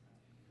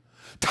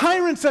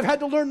 Tyrants have had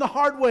to learn the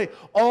hard way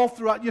all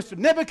throughout history.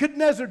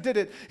 Nebuchadnezzar did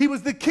it. He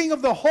was the king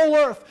of the whole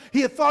earth.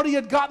 He had thought he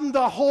had gotten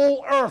the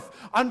whole earth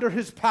under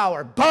his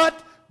power.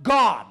 But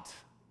God.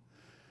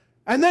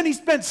 And then he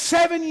spent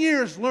 7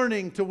 years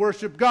learning to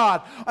worship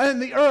God.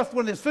 And the earth,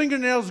 when his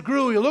fingernails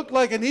grew, he looked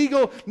like an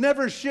eagle,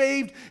 never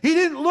shaved. He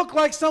didn't look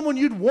like someone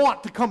you'd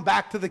want to come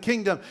back to the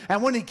kingdom.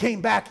 And when he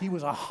came back, he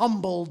was a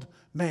humbled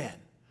man.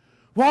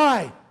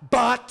 Why?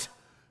 But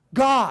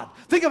God.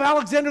 Think of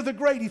Alexander the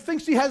Great. He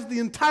thinks he has the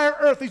entire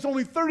earth. He's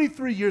only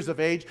 33 years of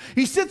age.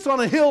 He sits on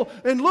a hill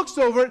and looks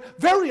over it,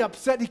 very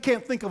upset. He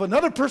can't think of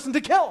another person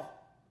to kill.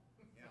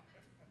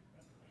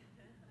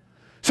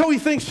 So he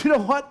thinks, you know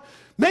what?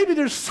 Maybe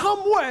there's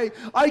some way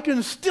I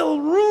can still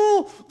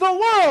rule the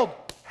world.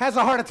 Has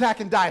a heart attack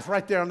and dies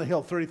right there on the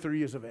hill, 33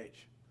 years of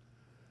age.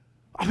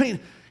 I mean,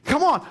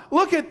 come on.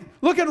 Look at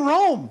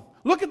Rome.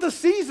 Look at the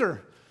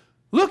Caesar.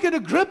 Look at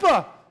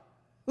Agrippa.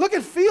 Look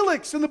at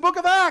Felix in the book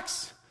of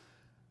Acts.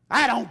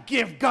 I don't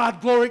give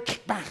God glory.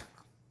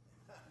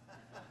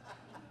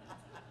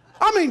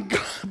 I mean,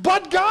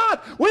 but God.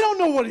 We don't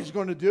know what he's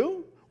going to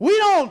do. We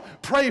don't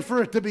pray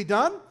for it to be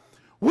done.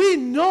 We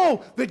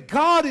know that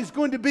God is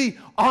going to be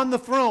on the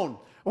throne.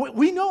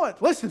 We know it.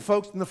 Listen,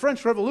 folks, in the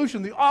French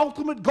Revolution, the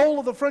ultimate goal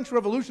of the French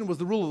Revolution was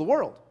the rule of the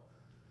world.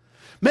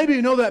 Maybe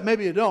you know that,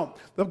 maybe you don't.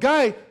 The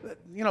guy,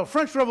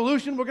 French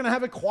Revolution, we're going to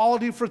have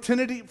equality,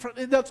 fraternity.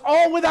 That's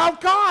all without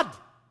God.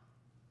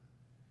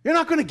 You're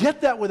not going to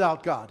get that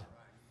without God.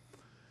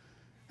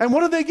 And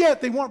what do they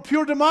get? They want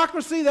pure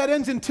democracy. That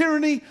ends in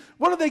tyranny.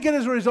 What do they get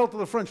as a result of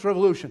the French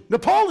Revolution?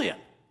 Napoleon.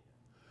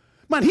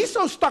 Man, he's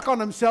so stuck on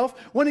himself,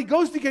 when he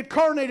goes to get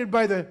coronated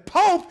by the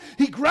Pope,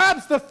 he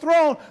grabs the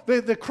throne,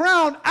 the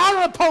crown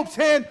out of the Pope's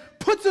hand,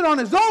 puts it on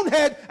his own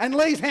head, and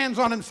lays hands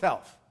on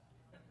himself.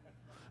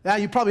 Now,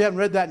 you probably haven't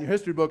read that in your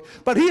history book,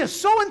 but he is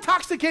so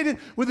intoxicated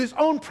with his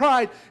own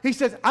pride, he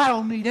says, I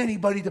don't need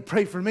anybody to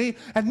pray for me,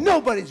 and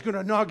nobody's going to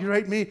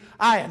inaugurate me.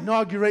 I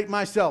inaugurate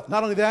myself.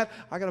 Not only that,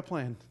 I got a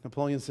plan,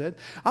 Napoleon said.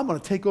 I'm going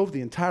to take over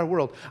the entire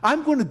world.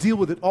 I'm going to deal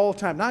with it all the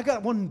time. Now, I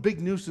got one big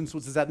nuisance,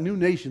 which is that new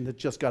nation that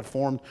just got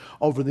formed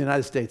over the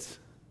United States.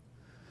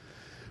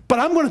 But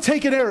I'm going to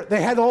take it there.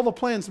 They had all the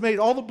plans made.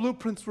 All the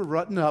blueprints were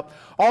written up.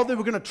 They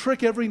were going to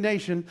trick every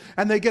nation.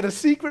 And they get a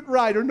secret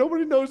writer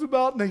nobody knows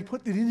about. And they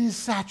put it in his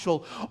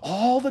satchel.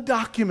 All the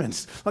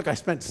documents. Look, I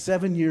spent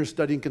 7 years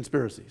studying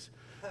conspiracies.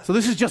 So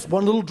this is just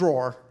one little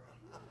drawer.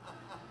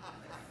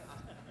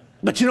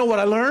 But you know what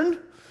I learned?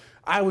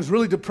 I was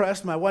really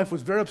depressed. My wife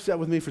was very upset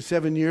with me for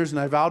 7 years. And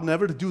I vowed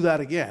never to do that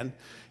again.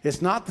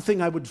 It's not the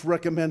thing I would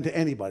recommend to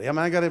anybody. I mean,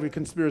 I got every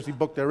conspiracy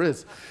book there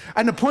is.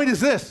 And the point is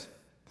this.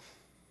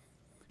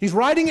 He's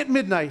writing at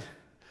midnight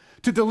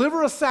to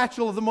deliver a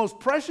satchel of the most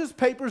precious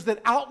papers that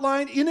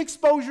outline in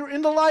exposure,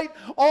 in the light,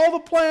 all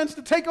the plans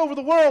to take over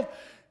the world.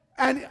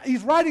 And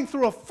he's riding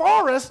through a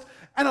forest,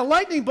 and a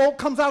lightning bolt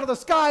comes out of the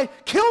sky,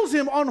 kills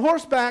him on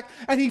horseback,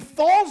 and he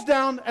falls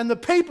down, and the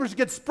papers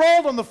get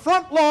sprawled on the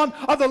front lawn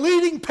of the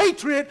leading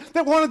patriot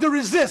that wanted to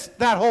resist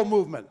that whole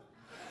movement.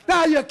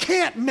 Now, you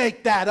can't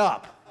make that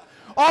up.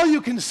 All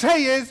you can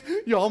say is,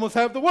 you almost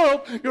have the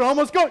world, you're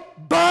almost going,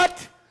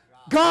 but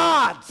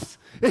God's.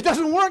 It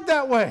doesn't work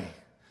that way.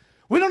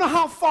 We don't know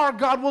how far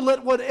God will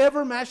let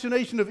whatever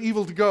machination of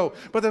evil to go,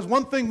 but there's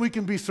one thing we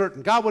can be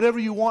certain. God, whatever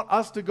you want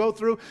us to go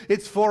through,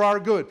 it's for our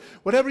good.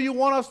 Whatever you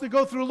want us to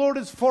go through, Lord,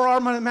 is for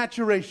our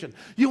maturation.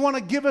 You want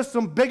to give us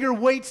some bigger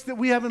weights that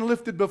we haven't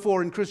lifted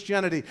before in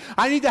Christianity.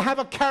 I need to have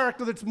a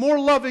character that's more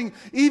loving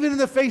even in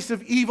the face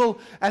of evil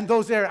and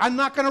those areas. I'm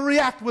not going to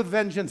react with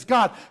vengeance.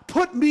 God,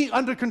 put me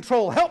under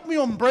control. Help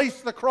me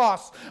embrace the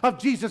cross of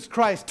Jesus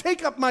Christ.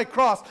 Take up my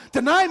cross,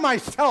 deny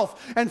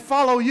myself, and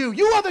follow you.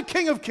 You are the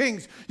King of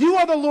Kings. You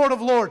are the Lord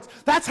of Lords.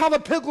 That's how the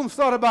Pilgrims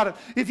thought about it.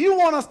 If you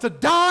want us to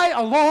die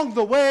along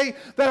the way,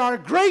 that our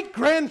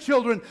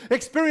great-grandchildren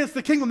experience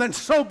the kingdom, then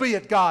so be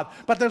it, God.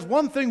 But there's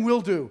one thing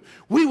we'll do.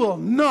 We will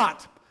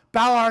not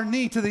bow our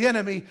knee to the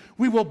enemy.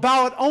 We will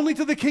bow it only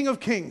to the King of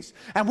Kings.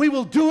 And we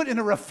will do it in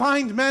a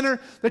refined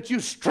manner that you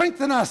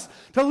strengthen us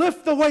to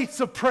lift the weights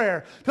of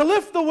prayer, to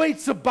lift the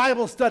weights of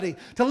Bible study,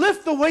 to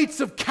lift the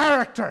weights of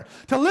character,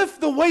 to lift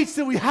the weights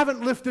that we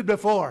haven't lifted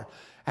before.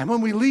 And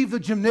when we leave the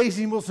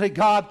gymnasium, we'll say,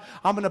 God,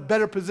 I'm in a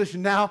better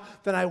position now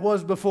than I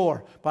was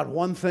before. But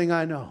one thing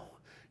I know,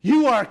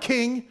 you are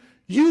king,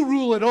 you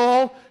rule it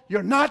all,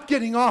 you're not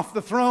getting off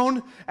the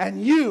throne,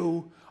 and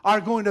you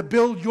are going to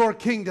build your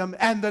kingdom,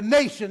 and the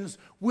nations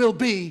will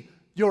be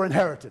your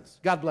inheritance.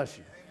 God bless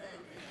you.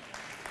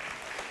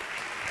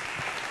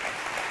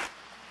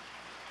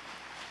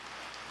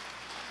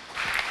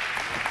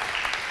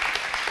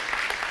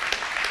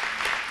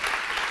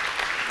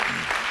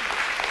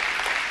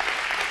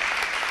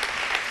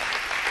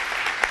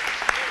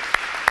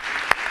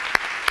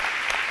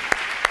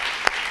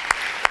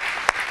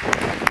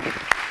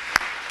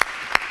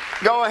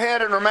 Go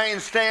ahead and remain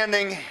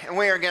standing, and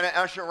we are going to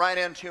usher right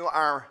into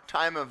our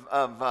time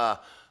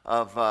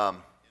of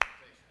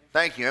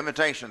thank you,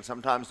 invitation.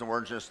 Sometimes the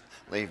words just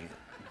leave you.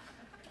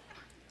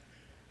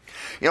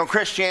 You know,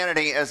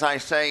 Christianity, as I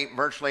say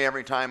virtually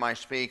every time I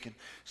speak, and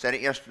said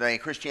it yesterday,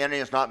 Christianity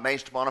is not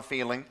based upon a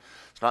feeling.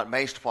 It's not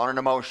based upon an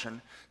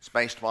emotion. It's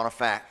based upon a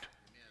fact.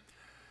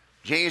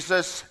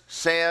 Jesus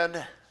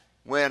said,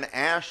 when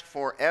asked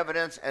for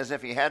evidence as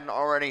if he hadn't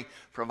already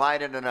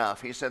provided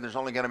enough, he said there's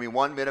only going to be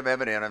one bit of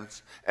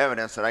evidence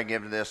that I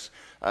give to this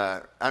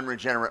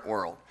unregenerate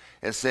world.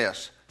 It's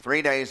this: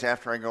 3 days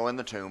after I go in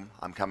the tomb,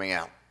 I'm coming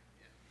out.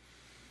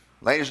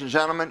 Ladies and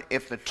gentlemen,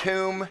 if the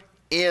tomb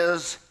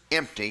is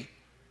empty,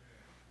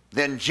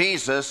 then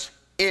Jesus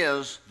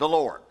is the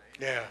Lord.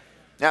 Yeah.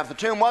 Now, if the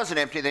tomb wasn't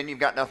empty, then you've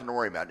got nothing to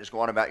worry about. Just go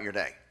on about your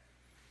day.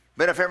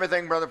 But if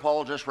everything Brother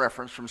Paul just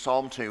referenced from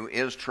Psalm 2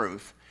 is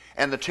truth,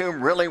 and the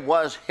tomb really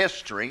was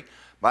history.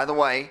 By the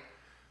way,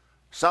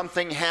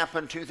 something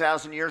happened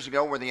 2,000 years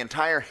ago where the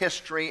entire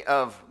history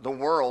of the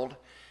world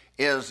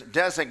is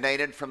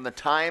designated from the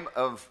time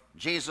of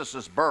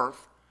Jesus'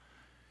 birth.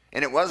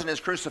 And it wasn't his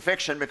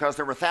crucifixion, because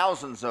there were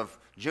thousands of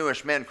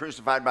Jewish men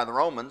crucified by the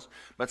Romans,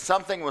 but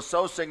something was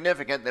so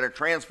significant that it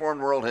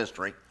transformed world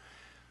history.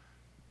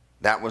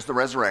 That was the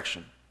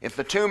resurrection. If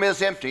the tomb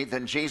is empty,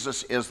 then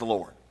Jesus is the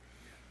Lord.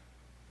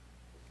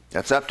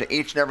 That's up to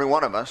each and every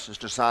one of us to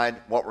decide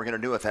what we're going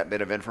to do with that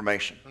bit of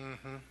information.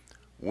 Mm-hmm.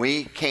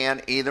 We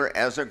can either,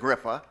 as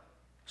Agrippa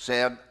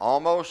said,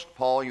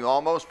 Paul, you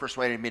almost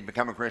persuaded me to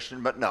become a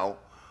Christian, but no.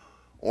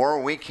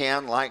 Or we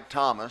can, like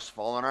Thomas,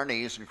 fall on our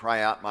knees and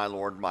cry out, my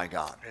Lord, my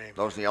God. Amen.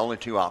 Those are the only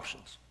two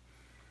options.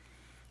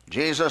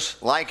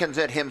 Jesus likens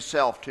it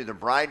himself to the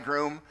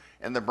bridegroom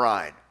and the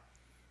bride.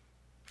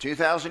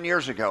 2,000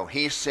 years ago,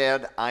 he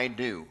said, I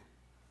do,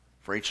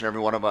 for each and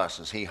every one of us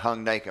as he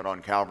hung naked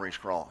on Calvary's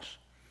cross.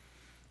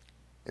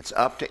 It's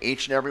up to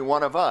each and every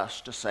one of us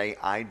to say,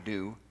 I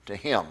do to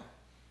him,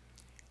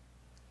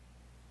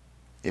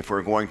 if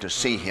we're going to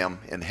see him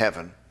in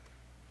heaven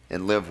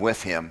and live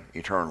with him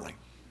eternally.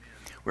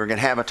 We're going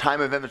to have a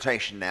time of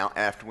invitation now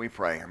after we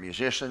pray. Our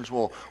musicians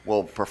will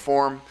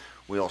perform.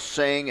 We'll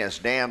sing as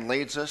Dan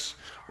leads us.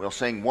 We'll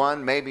sing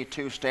 1, maybe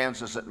 2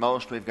 stanzas at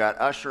most. We've got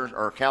ushers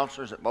or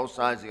counselors at both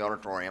sides of the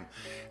auditorium.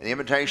 And the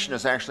invitation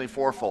is actually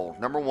fourfold.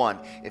 Number 1,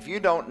 if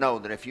you don't know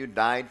that if you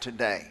died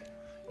today,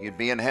 you'd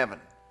be in heaven.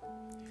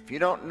 If you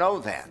don't know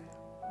that,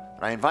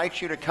 I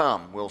invite you to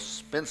come. We'll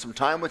spend some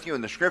time with you in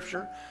the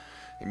Scripture,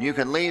 and you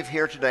can leave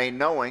here today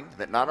knowing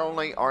that not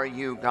only are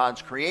you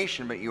God's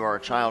creation, but you are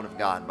a child of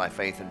God by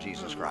faith in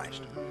Jesus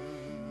Christ.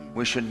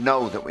 We should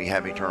know that we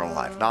have eternal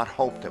life, not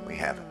hope that we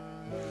have it.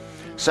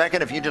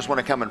 Second, if you just want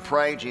to come and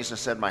pray, Jesus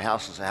said, my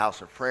house is a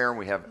house of prayer.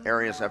 We have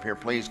areas up here.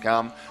 Please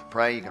come,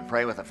 pray. You can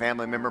pray with a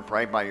family member,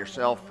 pray by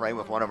yourself, pray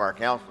with one of our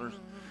counselors.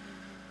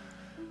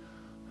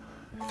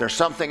 If there's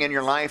something in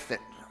your life that,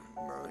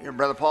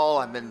 Brother Paul,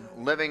 I've been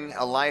living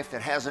a life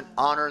that hasn't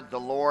honored the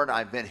Lord.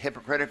 I've been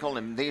hypocritical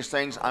in these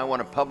things. I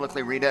want to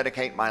publicly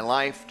rededicate my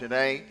life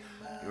today.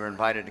 You are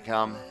invited to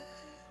come.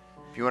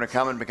 If you want to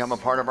come and become a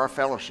part of our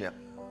fellowship,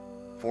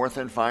 Fourth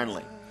and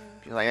finally,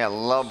 if you're like, I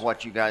love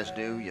what you guys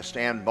do. You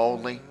stand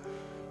boldly.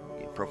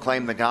 You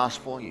proclaim the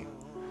gospel. You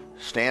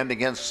stand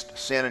against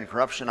sin and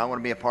corruption. I want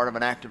to be a part of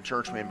an active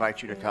church. We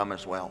invite you to come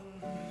as well.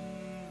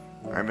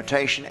 Our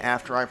invitation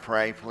after I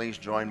pray, please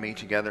join me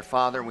together.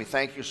 Father, we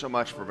thank you so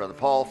much for Brother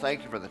Paul.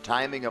 Thank you for the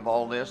timing of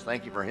all this.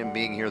 Thank you for him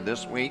being here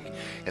this week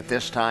at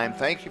this time.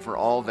 Thank you for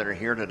all that are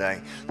here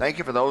today. Thank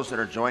you for those that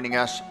are joining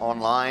us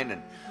online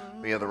and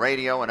via the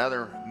radio and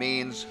other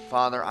means.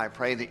 Father, I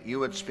pray that you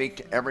would speak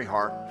to every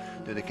heart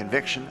through the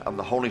conviction of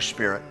the Holy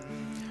Spirit.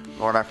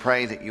 Lord, I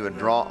pray that you would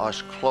draw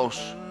us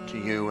close to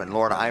you. And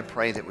Lord, I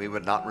pray that we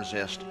would not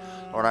resist.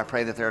 Lord, I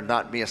pray that there would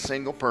not be a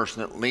single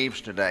person that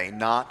leaves today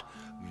not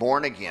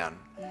born again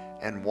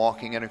and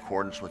walking in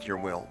accordance with your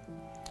will.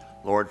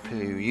 Lord,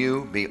 to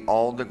you be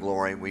all the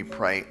glory. We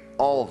pray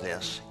all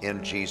this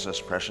in Jesus'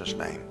 precious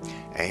name.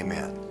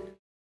 Amen.